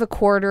end of the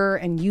quarter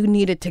and you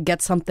needed to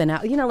get something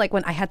out,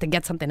 when I had to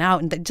get something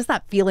out, and just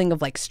that feeling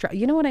of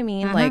you know what I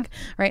mean? Mm-hmm.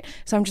 Right.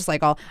 So I'm just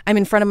I'm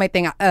in front of my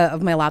thing,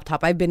 of my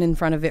laptop. I've been in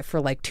front of it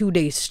for 2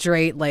 days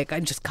straight. I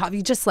just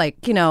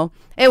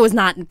it was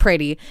not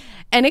pretty.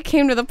 And it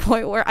came to the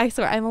point where I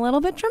swear I'm a little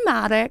bit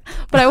dramatic,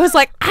 but I was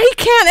I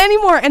can't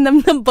anymore. And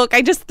then the book,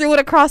 I just threw it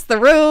across the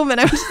room,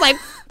 and I was just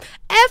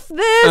F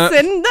this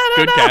and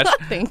good catch.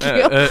 Thank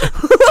you.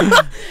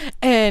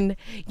 And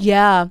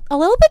yeah, a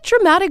little bit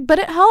dramatic, but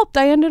it helped.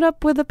 I ended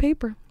up with a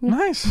paper.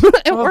 Nice.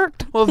 It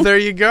worked. Well, there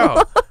you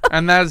go.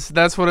 And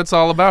that's what it's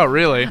all about,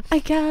 really. I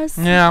guess.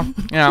 Yeah.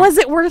 Was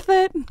it worth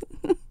it?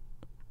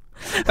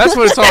 That's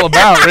what it's all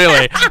about,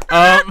 really.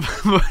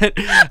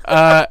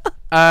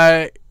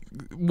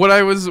 What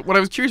I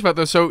was curious about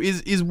though, so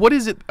is what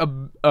is it?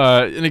 And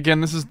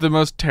again, this is the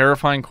most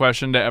terrifying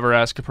question to ever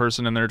ask a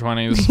person in their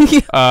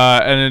 20s,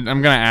 and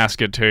I'm gonna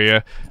ask it to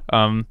you.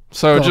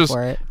 So Go just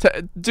for it.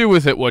 Do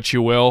with it what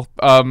you will.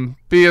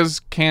 Be as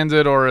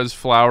candid or as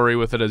flowery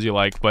with it as you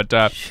like. But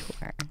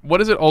Sure. What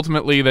is it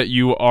ultimately that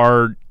you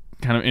are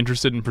kind of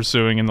interested in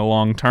pursuing in the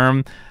long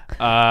term?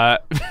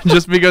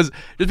 Just because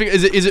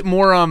is it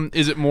more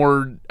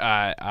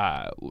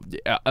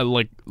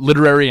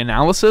literary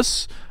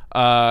analysis?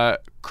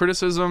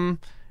 Criticism?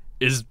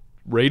 Is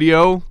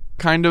radio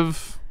kind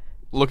of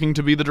looking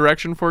to be the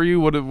direction for you?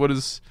 What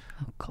is?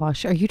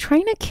 Gosh, are you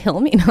trying to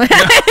kill me? No, I'm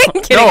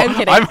kidding, I'm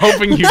kidding. I'm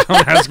hoping you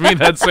don't ask me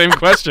that same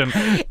question.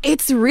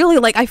 It's really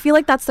like, I feel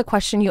like that's the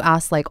question you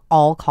ask like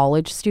all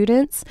college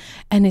students.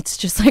 And it's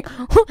just like,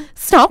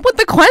 stop with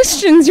the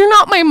questions. You're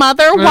not my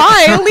mother.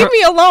 Why? Leave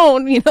me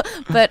alone. You know,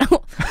 but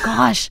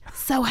gosh,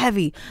 so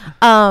heavy.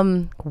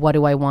 What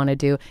do I want to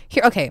do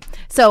here? Okay.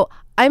 So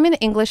I'm an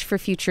English for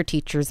Future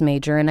Teachers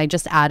major, and I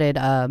just added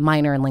a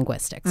minor in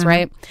linguistics,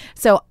 right?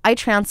 So I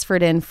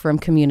transferred in from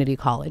community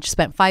college,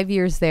 spent 5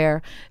 years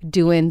there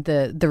doing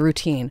the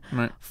routine.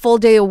 Right. Full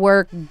day of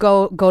work,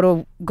 go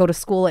to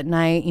school at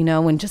night, you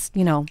know, and just,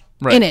 you know,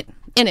 in it,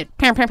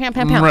 pam, pam, pam,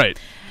 pam, pam. Right.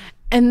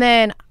 And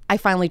then I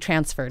finally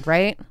transferred,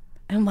 right?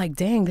 And I'm like,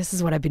 dang, this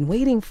is what I've been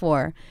waiting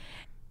for.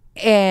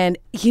 And,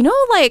 you know,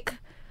 like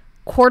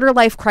quarter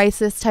life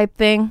crisis type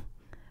thing.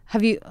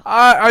 Have you?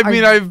 I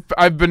mean,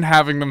 I've been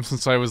having them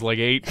since I was like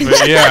 8.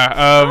 But yeah.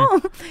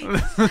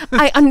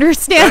 I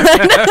understand.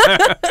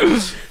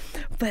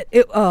 But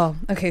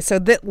okay.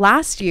 So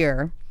last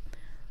year,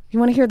 you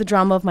want to hear the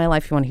drama of my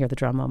life? You want to hear the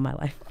drama of my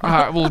life?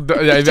 Well,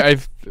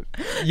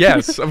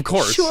 yes, of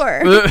course.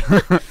 Sure.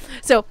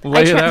 So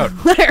lay it out.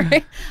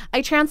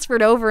 I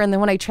transferred over, and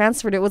then when I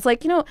transferred, it was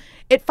like, you know,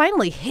 it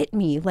finally hit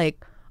me,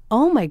 like,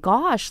 oh my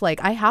gosh,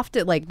 like I have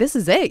to, like, this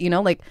is it, you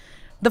know, like.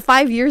 The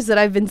 5 years that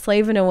I've been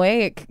slaving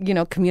away at, you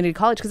know, community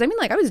college, because I mean,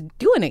 like, I was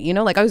doing it, you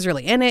know, like I was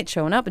really in it,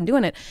 showing up and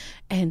doing it.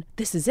 And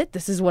this is it.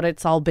 This is what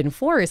it's all been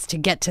for, is to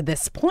get to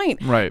this point.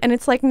 Right. And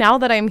it's like, now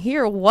that I'm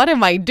here, what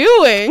am I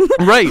doing?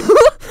 Right.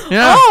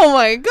 Yeah. Oh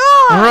my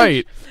God.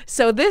 Right.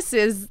 So this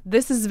has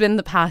been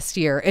the past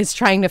year, is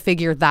trying to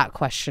figure that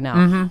question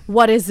out.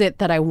 What is it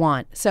that I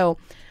want? So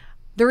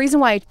the reason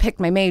why I picked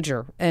my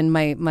major and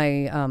my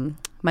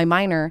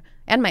minor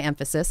and my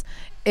emphasis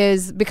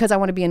is because I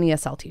want to be an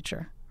ESL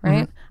teacher.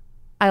 Right?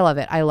 I love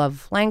it. I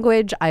love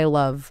language. I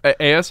love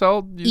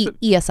ASL?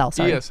 ESL,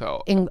 sorry.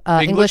 ESL.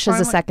 English as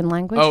a second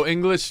language. Oh,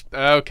 English.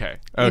 Okay.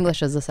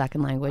 English as a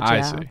second language. I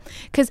yeah. see.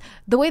 Because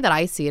the way that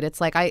I see it, it's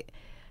like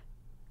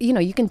you know,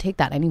 you can take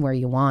that anywhere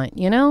you want,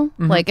 you know?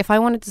 Like if I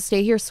wanted to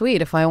stay here,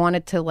 sweet. If I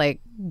wanted to like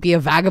be a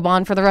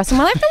vagabond for the rest of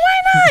my life, then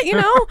why not? You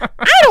know?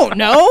 I don't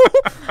know.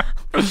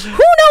 Who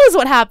knows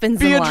what happens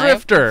Be in a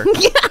life? drifter.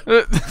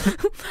 Yeah.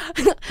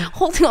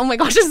 Oh my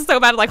gosh, this is so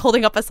bad. Like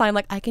holding up a sign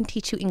like, I can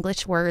teach you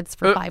English words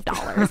for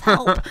 $5.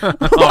 Help.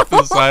 Off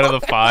the side of the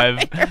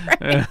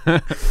 5.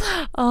 Right.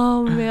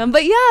 Oh man.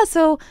 But yeah,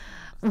 so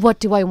what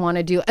do I want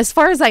to do? As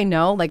far as I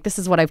know, like this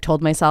is what I've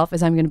told myself,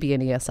 is I'm going to be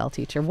an ESL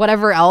teacher.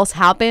 Whatever else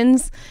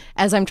happens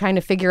as I'm trying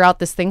to figure out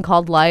this thing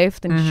called life,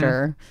 then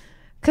sure.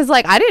 Because,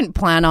 like, I didn't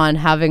plan on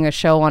having a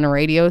show on a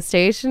radio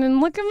station, and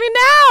look at me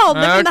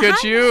now. Look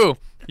at you.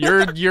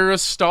 You're a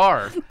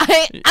star.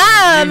 I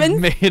am. You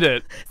and made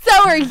it.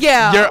 so are you.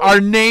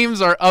 Our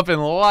names are up in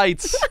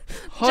lights.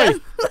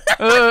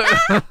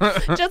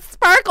 Just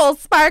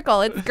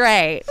sparkle. It's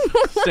great.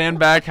 Stand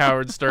back,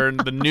 Howard Stern.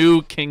 The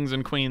new kings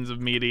and queens of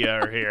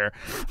media are here.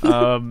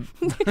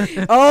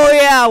 Oh,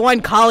 yeah. One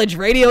college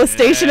radio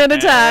station at a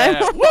time.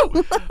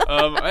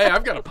 Hey,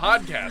 I've got a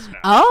podcast now.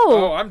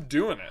 Oh, I'm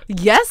doing it.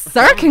 Yes,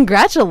 sir.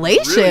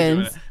 Congratulations. Really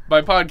doing it.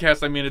 By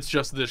podcast, I mean it's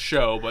just this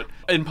show, but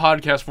in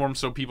podcast form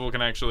so people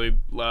can actually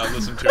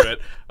listen to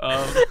it.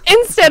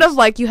 Instead of,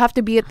 like, you have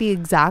to be at the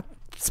exact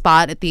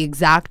spot at the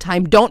exact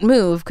time. Don't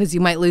move because you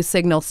might lose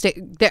signal. Stay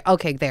there.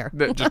 Okay, there.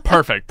 Just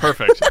perfect.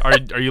 Are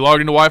you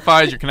logged into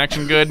Wi-Fi? Is your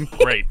connection good?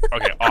 Great.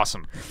 Okay,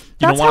 awesome.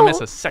 You don't want to miss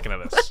a second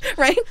of this.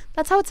 Right?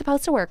 That's how it's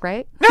supposed to work,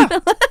 right? Yeah.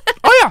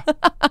 Oh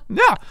yeah.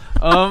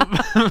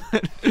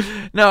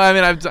 No, I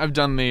mean I've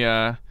done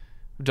the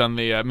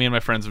me and my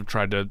friends have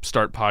tried to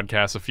start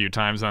podcasts a few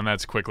times, and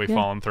that's quickly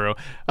fallen through.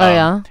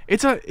 Yeah.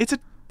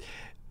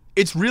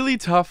 It's really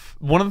tough.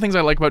 One of the things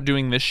I like about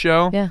doing this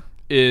show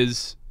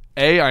is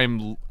I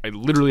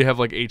literally have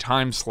like a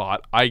time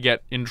slot. I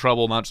get in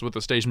trouble not just with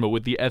the station but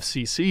with the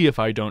FCC if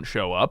I don't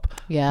show up.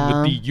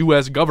 Yeah. With the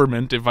U.S.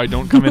 government if I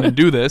don't come in and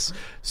do this.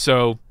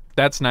 So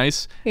that's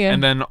nice. Yeah.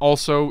 And then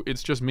also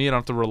it's just me. I don't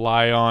have to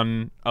rely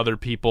on other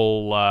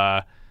people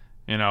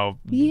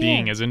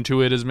being as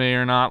into it as me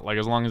or not. Like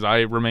as long as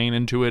I remain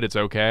into it, it's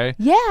okay.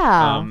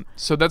 Yeah.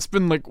 So that's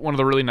been like one of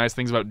the really nice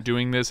things about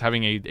doing this,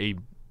 having a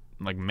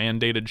like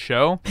mandated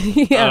show.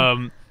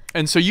 Yeah.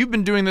 And so you've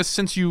been doing this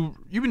you've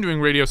been doing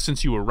radio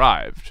since you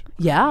arrived.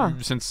 Yeah.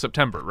 Since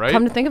September, right?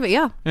 Come to think of it,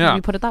 yeah. Yeah.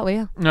 You put it that way,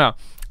 yeah. Yeah.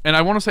 And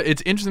I want to say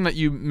it's interesting that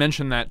you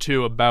mentioned that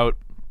too about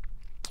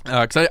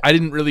because I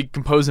didn't really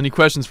compose any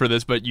questions for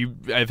this, but you,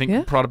 I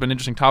think, brought up an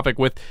interesting topic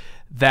with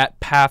that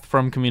path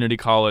from community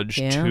college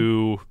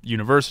to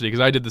university,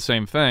 because I did the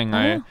same thing.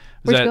 I was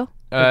Where'd you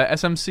at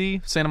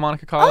SMC, Santa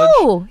Monica College.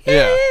 Oh,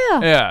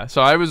 yeah.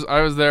 So I was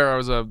there. I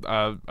was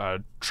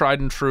a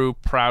tried and true,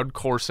 proud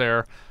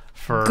Corsair.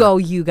 Go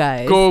you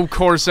guys. Go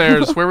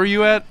Corsairs. Where were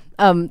you at?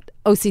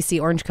 OCC,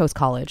 Orange Coast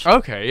College.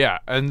 Okay, yeah.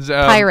 And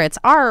Pirates.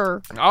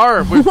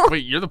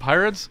 Wait, you're the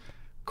Pirates?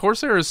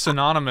 Corsair is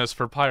synonymous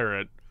for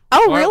pirate.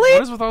 Oh, really?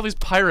 What is with all these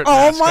pirate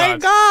Oh mascots? my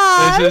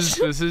gosh!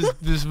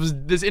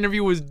 This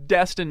interview was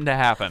destined to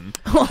happen.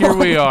 Here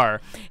we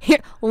are. Here,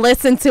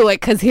 listen to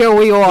it, because here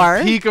we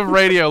are. Peak of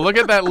radio. Look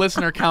at that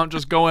listener count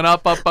just going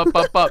up.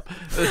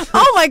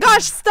 Oh my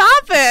gosh,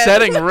 stop it.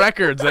 Setting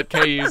records at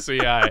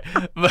KUCI.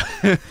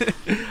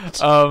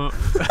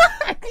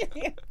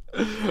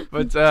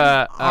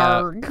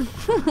 Arg.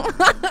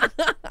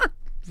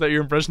 Is that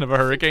your impression of a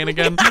hurricane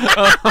again?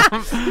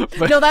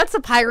 No, that's a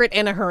pirate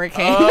in a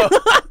hurricane.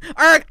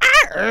 Arg,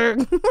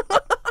 arg.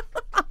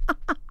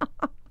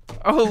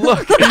 Oh,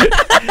 look.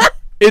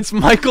 It's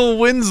Michael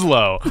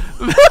Winslow.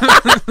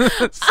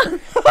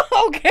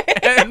 Okay.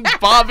 And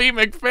Bobby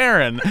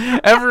McFerrin.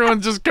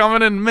 Everyone's just coming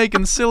in and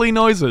making silly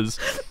noises.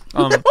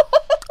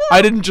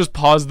 I didn't just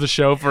pause the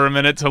show for a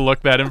minute to look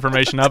that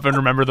information up and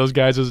remember those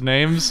guys'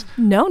 names.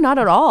 No, not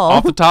at all.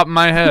 Off the top of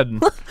my head.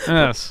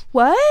 Yes.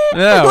 What?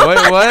 Yeah,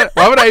 what?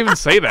 Why would I even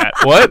say that?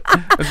 What?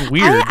 That's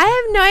weird. I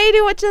have no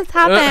idea what just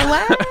happened.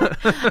 What?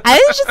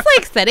 I was just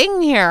like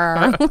sitting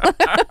here.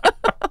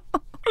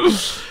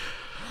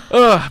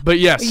 But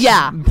yes.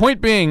 Yeah. Point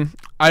being,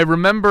 I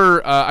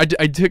remember I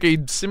took a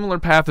similar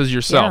path as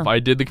yourself. Yeah. I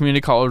did the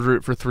community college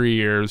route for 3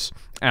 years,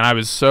 and I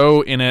was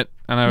so in it,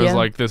 and I was Yeah.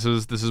 like, this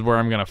is where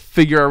I'm gonna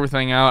figure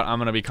everything out. I'm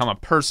gonna become a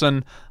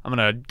person. I'm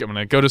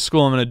gonna go to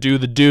school. I'm gonna do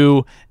the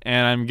do,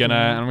 and I'm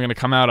gonna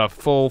come out a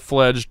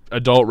full-fledged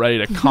adult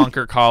ready to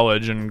conquer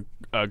college and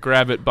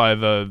grab it by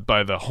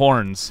the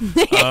horns.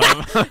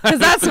 Because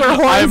that's where I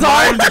horns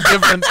are. mimed a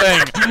different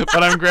thing,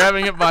 but I'm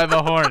grabbing it by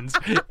the horns.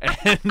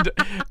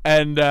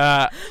 And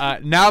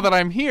now that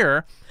I'm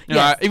here, you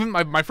know, Yes. even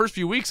my first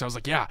few weeks, I was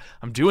like, yeah,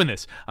 I'm doing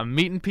this. I'm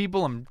meeting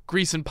people. I'm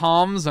greasing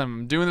palms.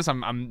 I'm doing this.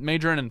 I'm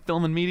majoring in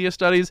film and media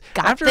studies.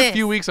 Got After this. a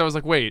few weeks, I was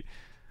like, wait.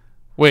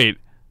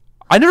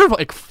 I never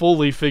like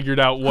fully figured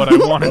out what I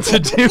wanted to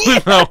do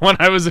though when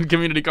I was in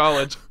community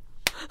college.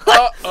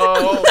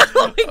 Uh-oh.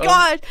 Oh my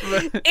gosh.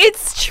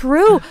 It's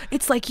true.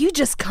 It's like you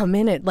just come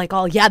in it like,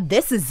 oh yeah,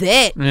 this is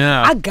it.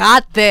 Yeah. I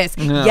got this.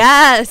 Yeah.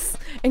 Yes.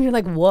 And you're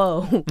like,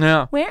 whoa.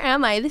 Yeah. Where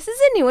am I? This is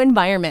a new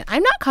environment.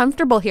 I'm not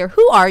comfortable here.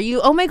 Who are you?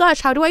 Oh my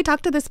gosh, how do I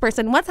talk to this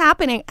person? What's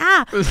happening?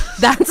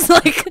 That's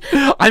like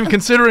I'm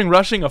considering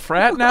rushing a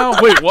frat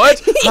now? Wait,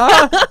 what?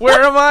 Huh?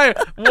 Where am I?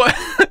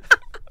 What?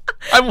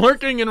 I'm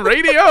working in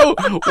radio?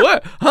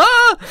 What?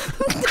 Huh?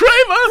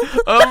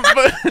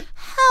 Kramer!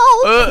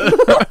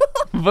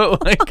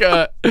 But like,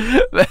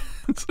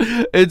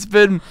 it's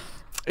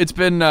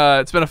been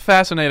a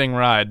fascinating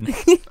ride.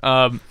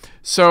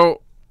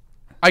 So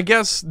I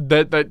guess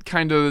that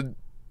kind of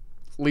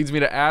leads me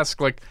to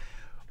ask, like,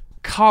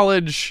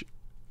 college,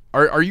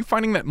 are you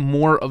finding that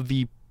more of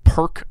the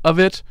perk of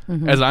it,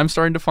 as I'm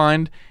starting to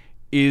find,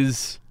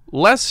 is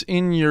less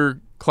in your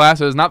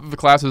classes? Not that the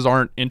classes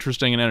aren't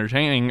interesting and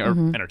entertaining, or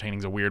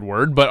entertaining's a weird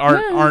word, but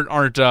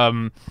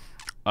aren't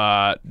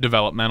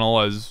developmental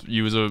as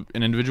you as an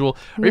individual.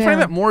 Are you finding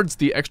that more it's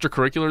the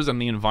extracurriculars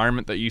and the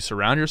environment that you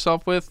surround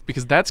yourself with?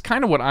 Because that's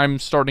kind of what I'm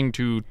starting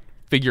to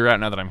figure out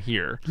now that I'm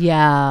here.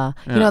 Yeah.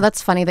 You know,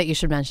 that's funny that you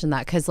should mention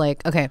that, because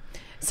like, okay,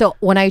 so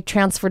when I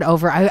transferred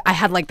over, I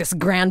had like this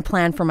grand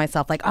plan for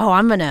myself, like, oh,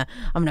 I'm gonna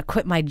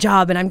quit my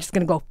job and I'm just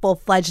gonna go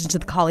full-fledged into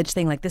the college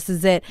thing, like this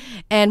is it.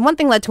 And one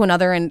thing led to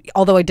another, and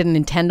although I didn't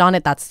intend on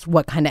it, that's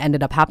what kind of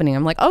ended up happening.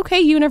 I'm like, okay,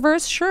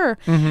 universe, sure.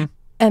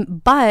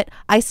 But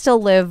I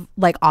still live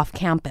like off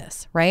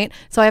campus, right?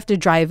 So I have to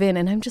drive in,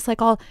 and I'm just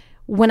like,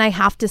 when I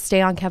have to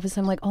stay on campus,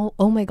 I'm like,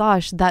 oh my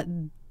gosh,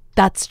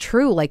 that's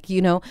true. Like,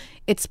 you know,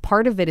 it's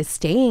part of it is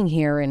staying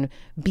here and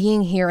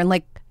being here and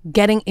like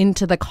getting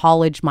into the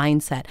college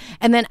mindset.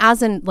 And then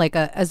as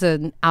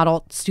an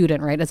adult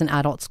student, right? As an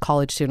adult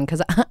college student,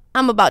 because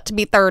I'm about to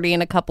be 30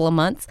 in a couple of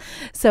months.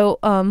 So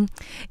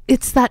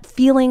it's that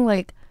feeling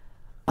like,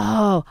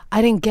 oh,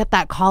 I didn't get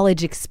that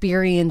college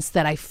experience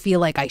that I feel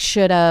like I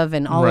should have,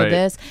 and all of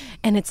this.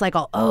 And it's like,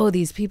 oh,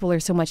 these people are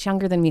so much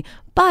younger than me.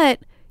 But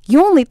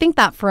you only think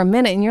that for a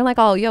minute, and you're like,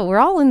 oh, yo, we're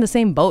all in the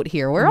same boat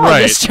here. We're all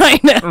just trying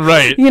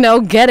to, you know,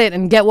 get it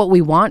and get what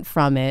we want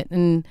from it.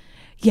 And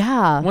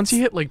yeah. Once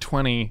you hit like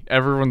 20,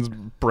 everyone's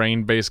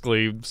brain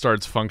basically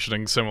starts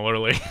functioning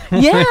similarly.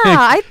 Yeah,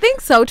 I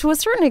think so to a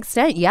certain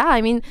extent. Yeah,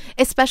 I mean,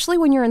 especially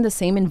when you're in the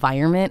same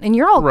environment and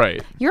you're all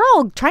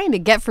trying to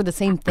get for the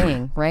same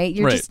thing, right?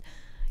 You're just,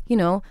 you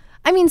know,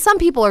 I mean, some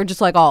people are just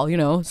like, oh, you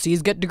know,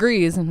 C's get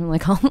degrees, and I'm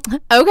like, oh,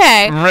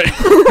 okay,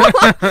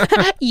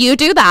 you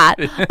do that.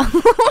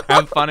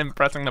 Have fun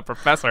impressing the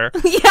professor.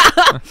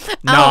 Yeah,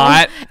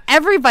 not.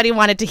 Everybody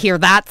wanted to hear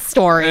that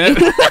story.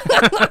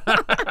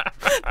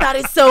 That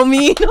is so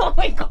mean. Oh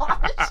my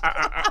gosh.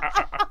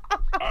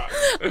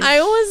 I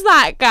was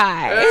that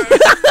guy.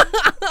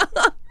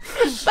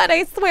 But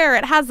I swear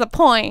it has a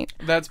point.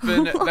 That's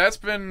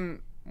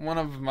been one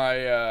of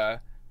my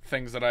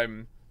things that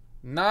I'm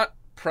not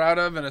proud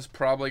of, and it's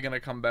probably going to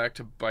come back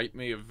to bite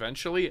me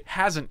eventually. It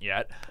hasn't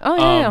yet. Oh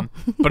yeah.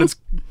 But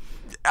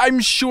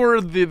I'm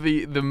sure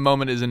the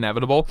moment is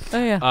inevitable.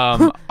 Oh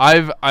yeah.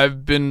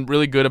 I've been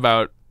really good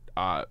about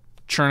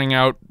churning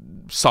out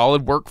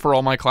solid work for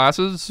all my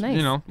classes. Nice.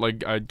 You know, like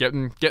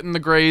getting the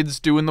grades,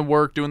 doing the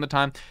work, doing the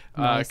time,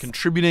 Nice.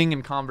 contributing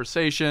in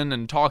conversation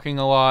and talking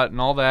a lot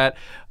and all that.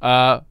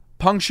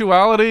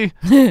 Punctuality,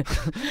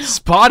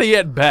 spotty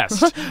at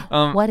best.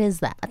 What is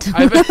that?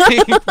 I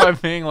think by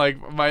being like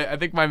I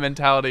think my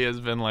mentality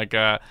has been like,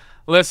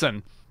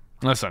 listen,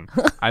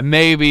 I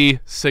may be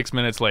 6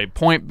 minutes late.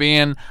 Point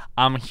being,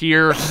 I'm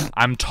here,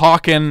 I'm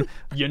talking,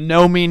 you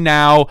know me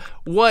now.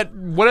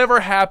 Whatever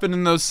happened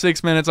in those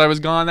 6 minutes I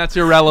was gone, that's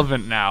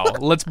irrelevant now.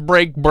 Let's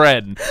break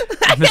bread.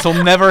 This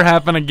will never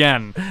happen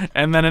again.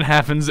 And then it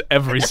happens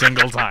every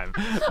single time.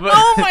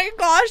 Oh my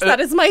gosh, that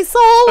is my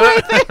soul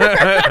right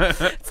there.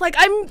 It's like,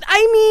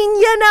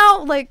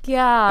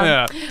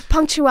 yeah.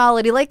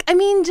 Punctuality. Like, I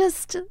mean,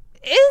 just,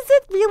 is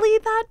it really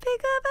that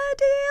big of a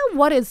deal?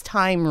 What is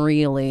time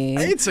really?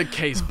 It's a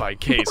case by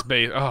case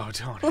basis. Oh,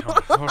 don't.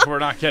 We're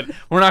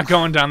not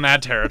going down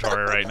that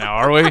territory right now,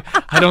 are we?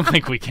 I don't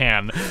think we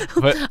can.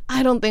 But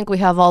I don't think we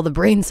have all the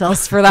brain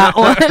cells for that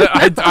one.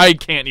 I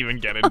can't even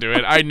get into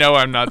it. I know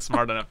I'm not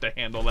smart enough to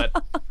handle that.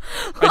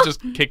 I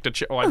just kicked a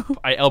chair. Well,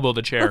 I elbowed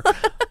a chair,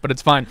 but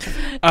it's fine.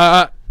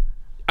 I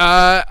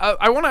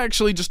want to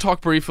actually just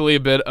talk briefly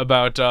a bit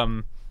about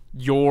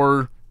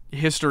your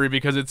history,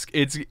 because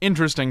it's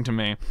interesting to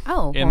me.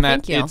 Oh, in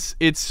that thank you.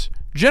 It's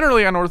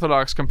generally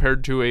unorthodox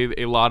compared to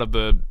a lot of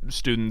the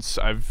students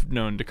I've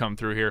known to come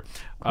through here.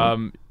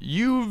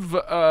 You've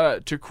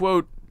to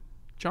quote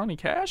Johnny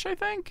Cash, I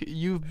think,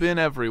 you've been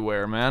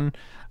everywhere, man.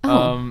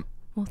 Well,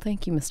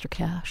 thank you, Mr.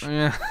 Cash.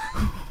 Yeah.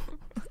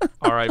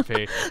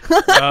 R.I.P.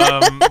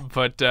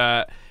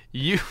 But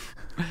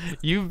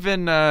you've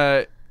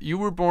been you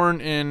were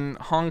born in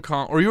Hong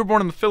Kong, or you were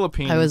born in the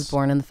Philippines. I was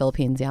born in the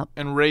Philippines, yep.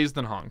 And raised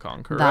in Hong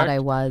Kong, correct? That I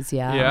was,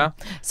 yeah. Yeah?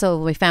 So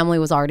my family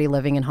was already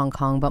living in Hong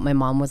Kong, but my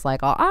mom was like,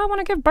 oh, I want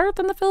to give birth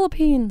in the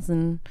Philippines.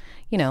 And,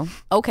 you know,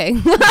 okay.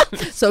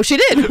 So she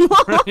did.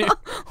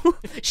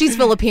 She's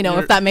Filipino,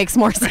 if that makes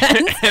more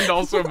sense. And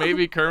also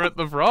maybe Kermit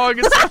the Frog,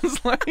 it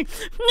sounds like.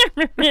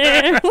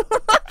 Yeah,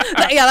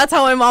 that's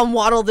how my mom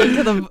waddled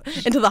into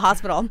the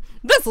hospital.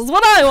 This is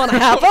what I want to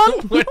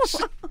happen.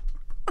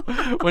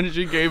 When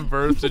she gave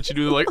birth, did she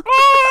do like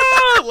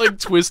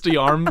twisty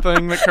arm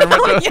thing that Kermit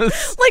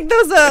does?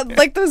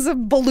 Like those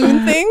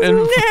balloon things and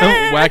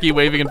wacky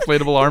waving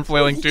inflatable arm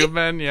flailing tube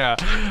men. Yeah.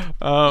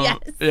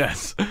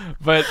 Yes.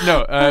 But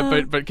no.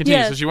 But continue.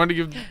 Yes. So she wanted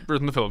to give birth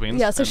in the Philippines.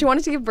 Yeah. So she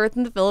wanted to give birth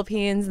in the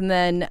Philippines, and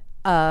then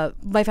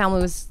my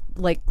family was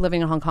like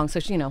living in Hong Kong,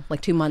 so she,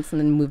 like 2 months, and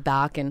then moved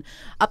back. And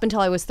up until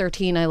I was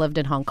 13, I lived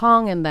in Hong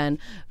Kong, and then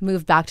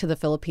moved back to the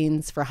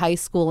Philippines for high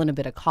school and a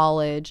bit of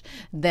college.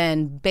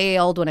 Then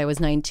bailed when I was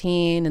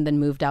 19, and then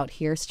moved out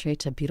here straight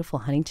to beautiful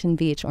Huntington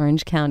Beach,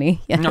 Orange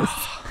County. Yes.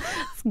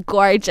 It's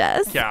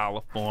gorgeous.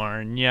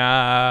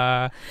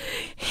 California.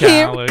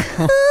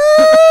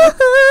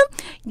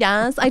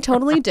 Yes, I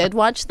totally did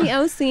watch The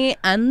OC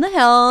and The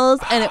Hills,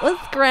 and it was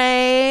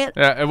great.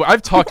 Yeah,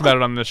 I've talked about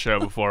it on this show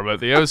before, but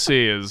The OC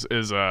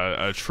is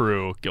a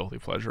true guilty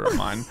pleasure of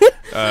mine.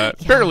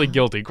 Barely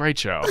guilty. Great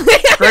show.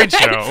 Great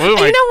show.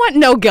 You know what?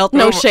 No guilt,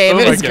 no shame.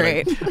 It is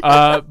great.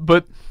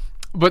 But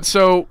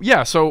so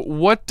yeah. So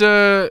what?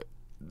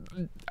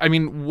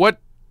 What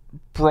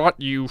brought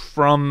you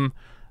from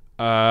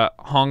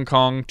Hong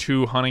Kong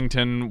to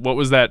Huntington? What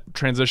was that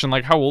transition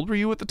like? How old were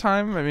you at the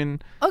time?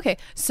 Okay,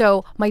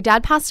 so my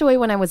dad passed away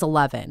when I was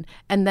 11,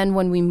 and then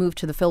when we moved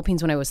to the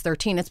Philippines when I was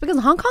 13, it's because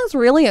Hong Kong's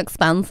really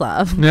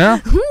expensive. Yeah.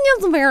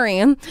 It's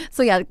very.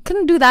 So yeah,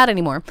 couldn't do that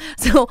anymore.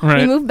 So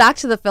we moved back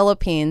to the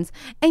Philippines,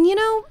 and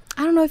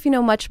I don't know if you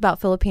know much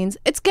about Philippines.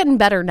 It's getting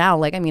better now.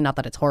 Not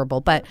that it's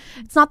horrible, but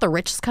it's not the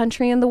richest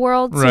country in the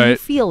world. So you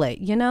feel it,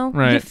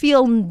 Right. You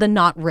feel the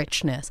not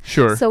richness.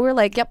 Sure. So we're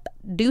like, yep,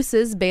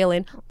 deuces,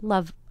 bailing.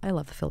 I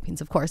love the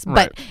Philippines, of course,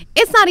 but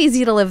it's not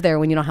easy to live there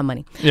when you don't have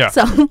money. Yeah.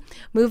 So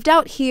moved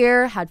out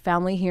here, had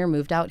family here,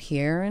 moved out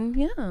here, and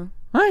yeah.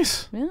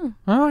 Nice. Yeah.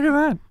 Oh, look at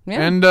that.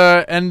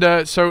 Yeah. And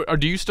so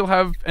do you still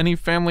have any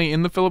family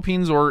in the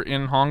Philippines or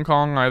in Hong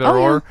Kong, either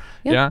or?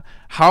 Yeah. Yeah.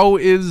 How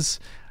is...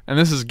 And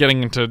this is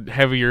getting into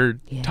heavier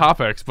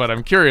topics, but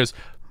I'm curious.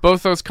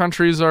 Both those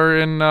countries are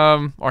in,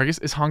 or I guess,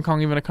 is Hong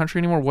Kong even a country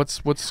anymore?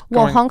 What's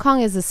going? Hong Kong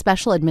is a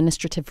special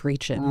administrative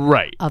region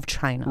of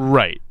China.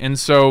 Right. And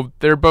so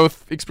they're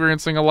both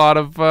experiencing a lot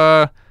of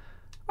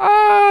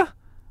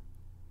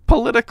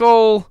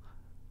political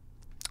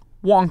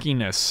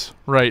wonkiness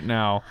right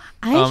now.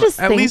 I just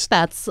think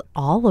that's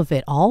all of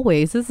it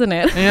always, isn't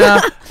it? Yeah.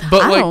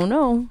 But I don't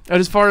know.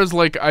 As far as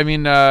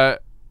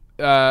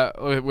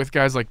with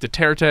guys like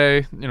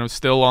Duterte,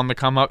 still on the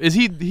come up.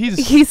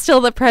 He's still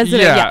the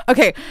president? Yeah.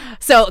 Okay.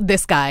 So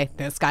this guy.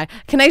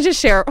 Can I just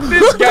share?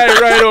 This guy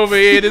right over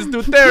here, this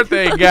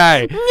Duterte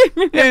guy.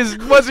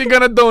 What's he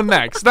gonna do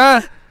next,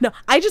 huh? No,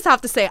 I just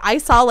have to say, I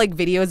saw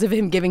videos of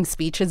him giving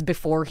speeches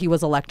before he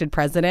was elected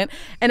president,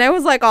 and I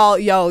was like, oh,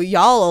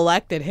 y'all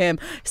elected him.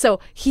 So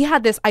he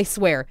had this, I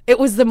swear, it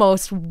was the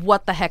most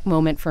what the heck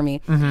moment for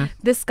me. Mm-hmm.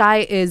 This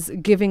guy is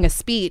giving a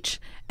speech,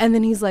 and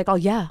then he's like, oh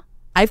yeah,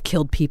 I've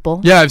killed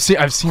people. Yeah, I've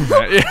seen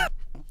that. Yeah.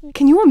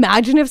 Can you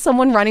imagine if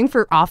someone running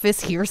for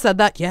office here said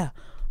that? Yeah,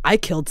 I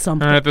killed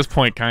something. At this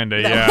point, kind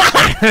of, yeah.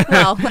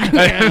 Well,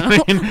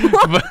 I mean,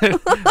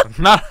 but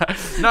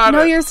not.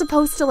 no, you're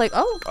supposed to like.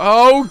 Oh,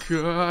 Oh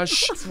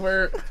gosh,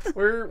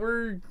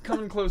 we're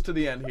coming close to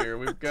the end here.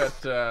 We've got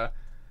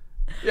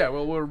yeah,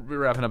 well we're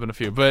wrapping up in a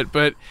few,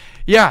 but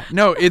yeah,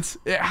 no, it's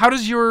how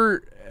does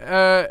your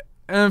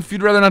and if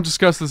you'd rather not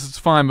discuss this, it's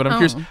fine. But I'm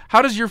curious,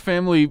 how does your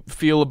family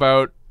feel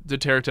about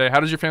Duterte? How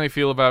does your family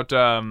feel about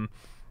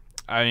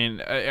I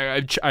mean,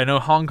 I know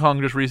Hong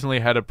Kong just recently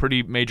had a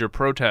pretty major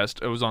protest.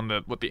 It was on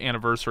the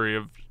anniversary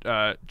of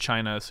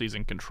China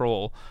seizing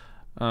control.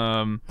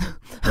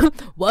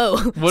 whoa,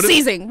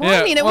 seizing. Well, yeah,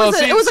 I mean, it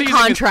was a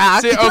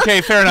contract. Okay,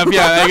 fair enough.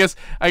 Yeah,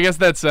 I guess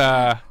that's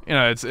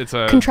it's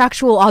a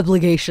Contractual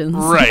obligations.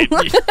 right.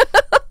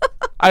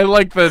 I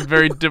like the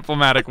very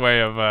diplomatic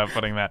way of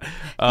putting that.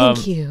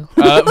 Thank you.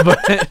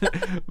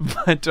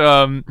 But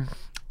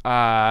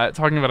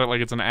talking about it like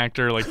it's an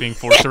actor like being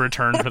forced to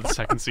return for the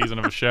second season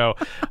of a show.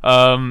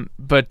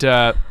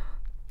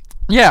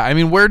 Yeah, I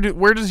mean, where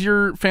does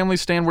your family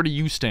stand? Where do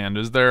you stand?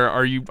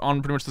 Are you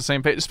on pretty much the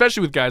same page,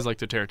 especially with guys like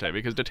Duterte,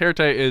 because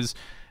Duterte is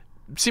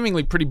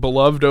seemingly pretty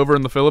beloved over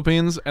in the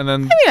Philippines, and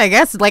then I mean, I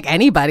guess like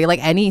anybody,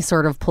 like any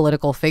sort of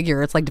political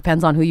figure, it's like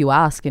depends on who you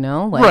ask, you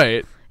know? Like,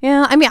 right.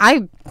 Yeah, I mean,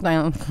 I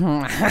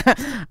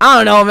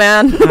don't know,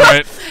 man.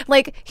 Right.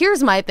 Like,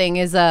 here's my thing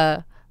is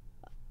the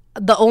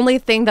only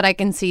thing that I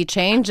can see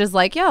change is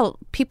like, yo,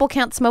 people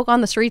can't smoke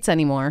on the streets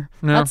anymore.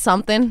 Yeah. That's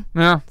something.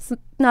 Yeah. It's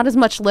not as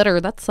much litter.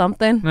 That's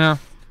something. Yeah.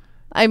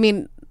 I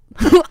mean,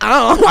 I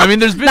don't know. I mean,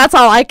 there's been that's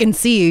all I can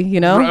see,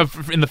 you know?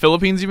 in the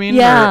Philippines, you mean?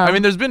 Yeah. I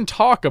mean, there's been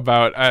talk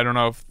about, I don't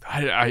know if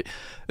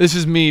this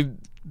is me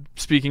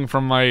speaking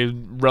from my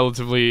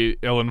relatively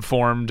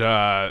ill-informed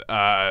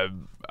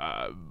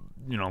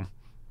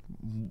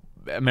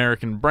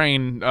American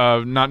brain,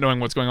 not knowing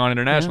what's going on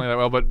internationally that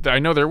well, but I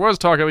know there was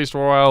talk at least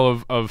for a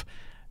while of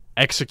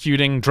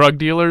executing drug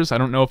dealers. I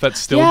don't know if that's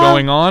still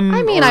going on.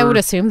 I mean, I would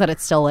assume that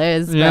it still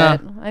is, Yeah.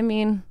 but I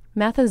mean,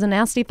 meth is a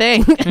nasty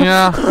thing.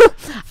 Yeah.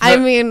 I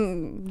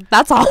mean,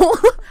 that's all.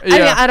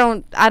 Yeah. I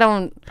don't.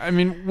 I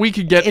mean, we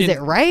could get Is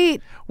it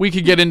right? We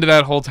could get into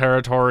that whole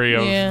territory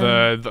of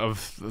Yeah.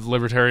 of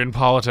libertarian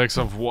politics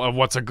of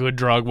what's a good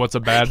drug, what's a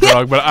bad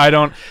drug, but I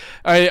don't.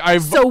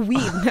 I've So weed.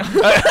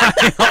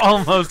 I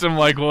almost am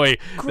like,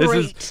 wait, this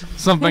Great. is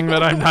something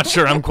that I'm not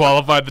sure I'm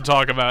qualified to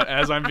talk about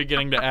as I'm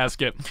beginning to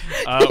ask it.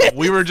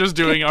 We were just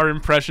doing our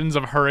impressions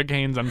of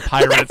hurricanes and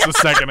pirates a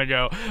second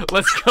ago.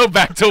 Let's go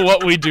back to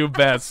what we do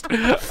best.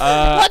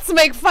 Let's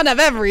make fun of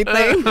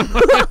everything.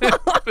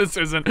 This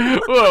isn't.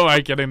 Who am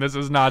I kidding? This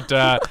is not.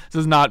 This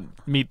is not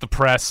Meet the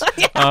Press.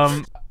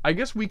 I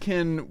guess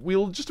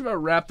we'll just about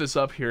wrap this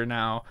up here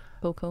now.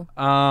 Cool.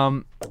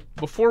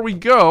 Before we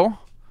go,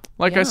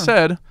 like I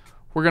said,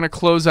 we're gonna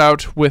close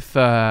out with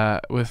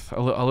a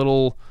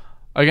little,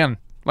 again,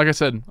 like I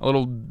said, a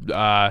little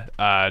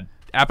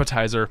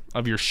appetizer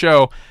of your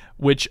show,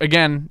 which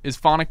again is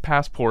Phonic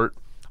Passport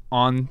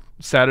on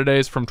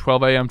Saturdays from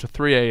 12 a.m. to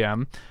 3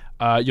 a.m.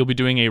 You'll be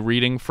doing a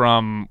reading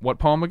from what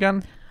poem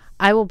again?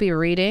 I will be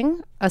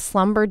reading A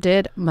Slumber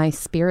Did My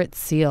Spirit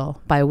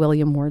Seal by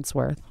William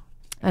Wordsworth.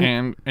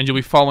 And you'll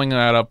be following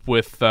that up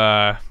with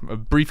a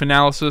brief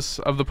analysis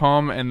of the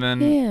poem, and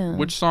then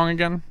which song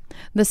again?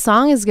 The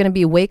song is going to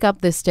be Wake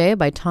Up This Day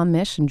by Tom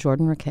Misch and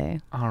Jordan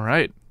Rakei. All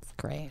right. It's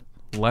great.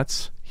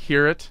 Let's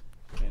hear it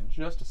in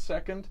just a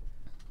second.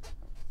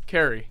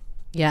 Carrie,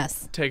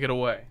 Yes. take it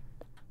away.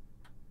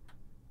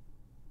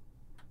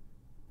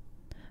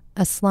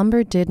 A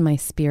Slumber Did My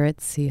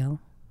Spirit Seal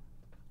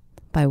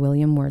by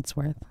William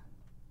Wordsworth.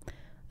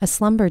 A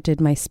slumber did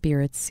my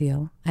spirit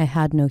seal. I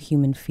had no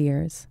human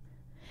fears.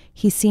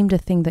 He seemed a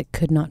thing that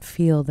could not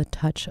feel the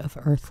touch of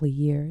earthly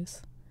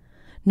years.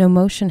 No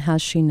motion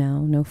has she now,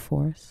 no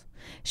force.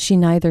 She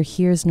neither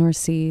hears nor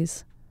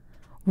sees.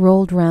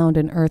 Rolled round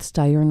in earth's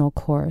diurnal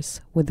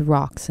course with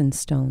rocks and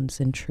stones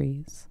and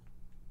trees.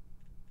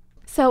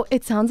 So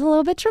it sounds a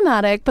little bit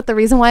dramatic, but the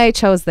reason why I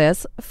chose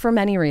this, for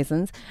many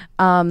reasons,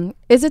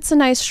 is it's a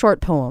nice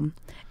short poem.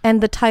 And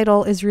the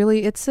title is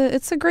really, it's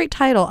a great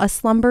title. A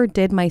Slumber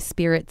Did My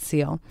Spirit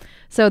Seal.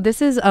 So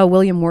this is a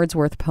William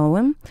Wordsworth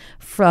poem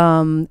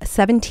from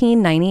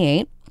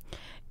 1798.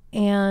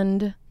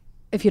 And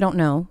if you don't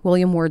know,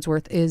 William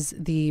Wordsworth is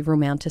the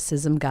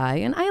Romanticism guy.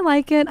 And I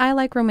like it. I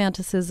like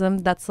Romanticism.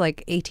 That's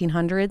like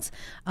 1800s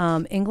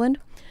England.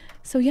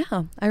 So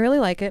yeah, I really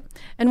like it.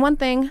 And one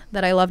thing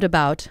that I loved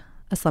about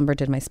A Slumber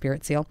Did My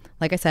Spirit Seal,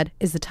 like I said,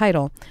 is the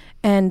title.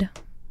 And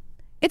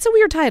it's a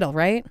weird title,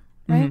 right?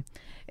 Right?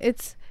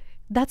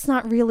 That's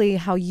not really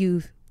how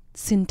you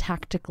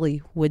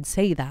syntactically would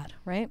say that,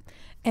 right?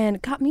 And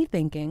it got me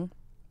thinking,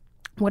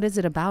 what is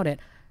it about it?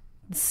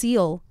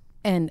 Seal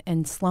and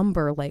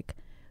slumber, like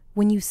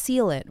when you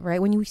seal it,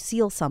 right? When you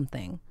seal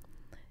something,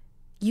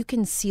 you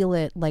can seal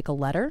it like a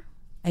letter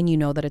and you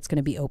know that it's going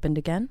to be opened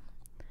again.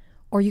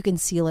 Or you can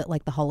seal it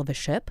like the hull of a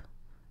ship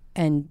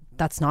and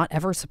that's not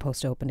ever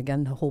supposed to open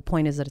again. The whole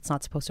point is that it's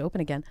not supposed to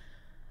open again.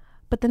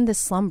 But then this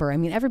slumber, I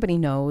mean, everybody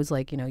knows,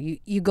 like,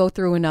 you go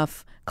through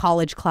enough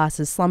college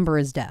classes, slumber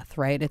is death,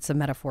 right? It's a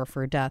metaphor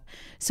for death.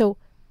 So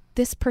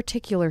this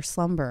particular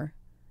slumber,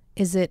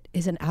 is it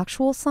an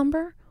actual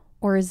slumber,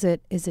 or is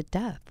it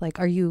death? Like,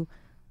 are you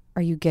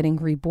getting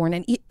reborn?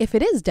 And if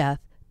it is death,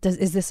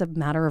 is this a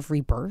matter of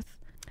rebirth?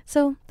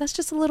 So that's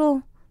just a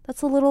little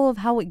of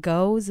how it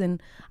goes,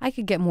 and I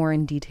could get more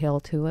in detail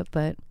to it,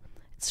 but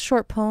it's a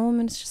short poem,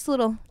 and it's just a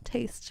little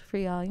taste for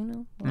y'all,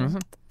 Mm-hmm.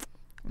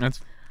 That's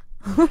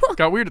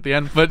got weird at the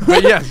end, but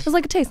yes. It was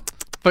like a taste.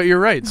 But you're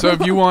right. So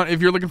if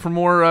you're looking for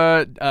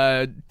more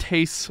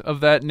tastes of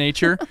that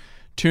nature,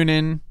 tune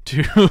in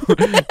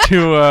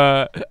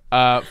to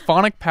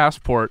Phonic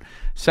Passport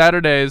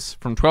Saturdays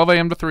from 12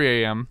 a.m. to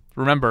 3 a.m.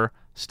 Remember,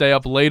 stay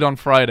up late on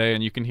Friday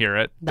and you can hear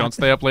it. Don't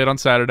stay up late on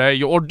Saturday.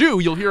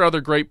 You'll hear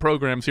other great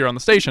programs here on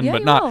the station,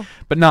 but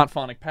not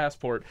Phonic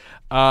Passport.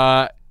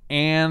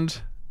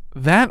 And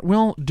that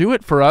will do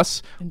it for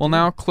us. Indeed. We'll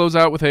now close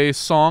out with a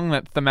song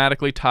that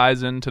thematically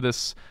ties into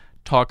this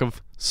talk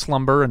of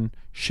slumber and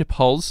ship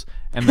hulls,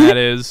 and that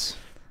is...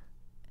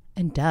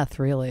 And death,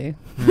 really.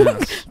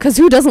 Because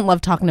who doesn't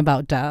love talking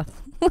about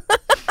death?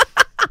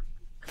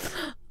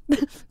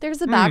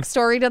 There's a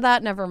backstory to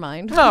that. Never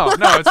mind. No,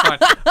 it's fine.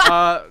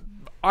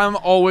 I'm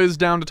always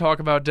down to talk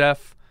about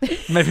death.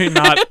 Maybe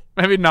not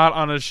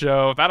on a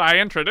show that I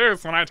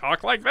introduce when I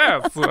talk like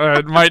this.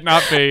 It might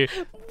not be.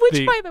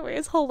 Which, by the way,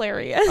 is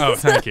hilarious. Oh,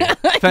 thank you.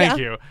 Thank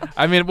you.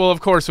 I mean, well, of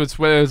course, as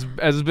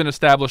has been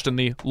established in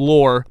the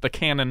lore, the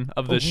canon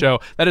of this show,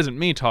 that isn't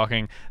me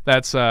talking.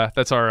 That's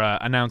our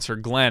announcer,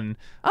 Glenn.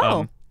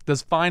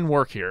 Does fine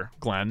work here,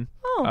 Glenn.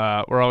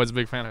 We're always a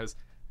big fan of his.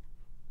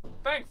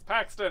 Thanks,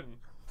 Paxton.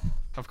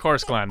 Of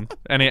course, Glenn.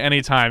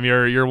 Any time.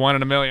 You're one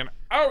in a million.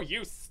 Oh,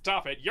 you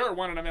stop it. You're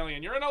one in a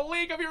million. You're in a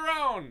league of your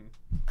own.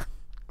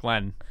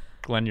 Glenn,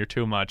 you're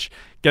too much.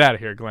 Get out of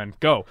here, Glenn.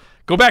 Go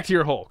back to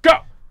your hole. Go.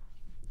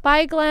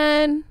 Bye,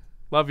 Glenn.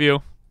 Love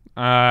you.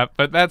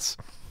 But that's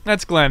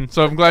Glenn.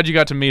 So I'm glad you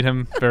got to meet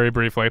him very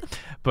briefly.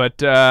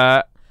 But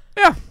yeah,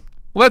 well,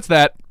 that's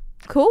that.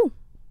 Cool.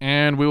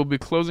 And we will be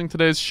closing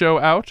today's show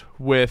out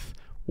with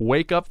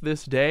 "Wake Up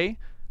This Day"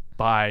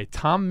 by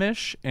Tom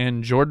Misch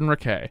and Jordan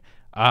Rakei.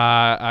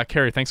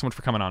 Carrie, thanks so much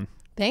for coming on.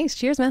 Thanks.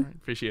 Cheers, man.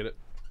 Appreciate it.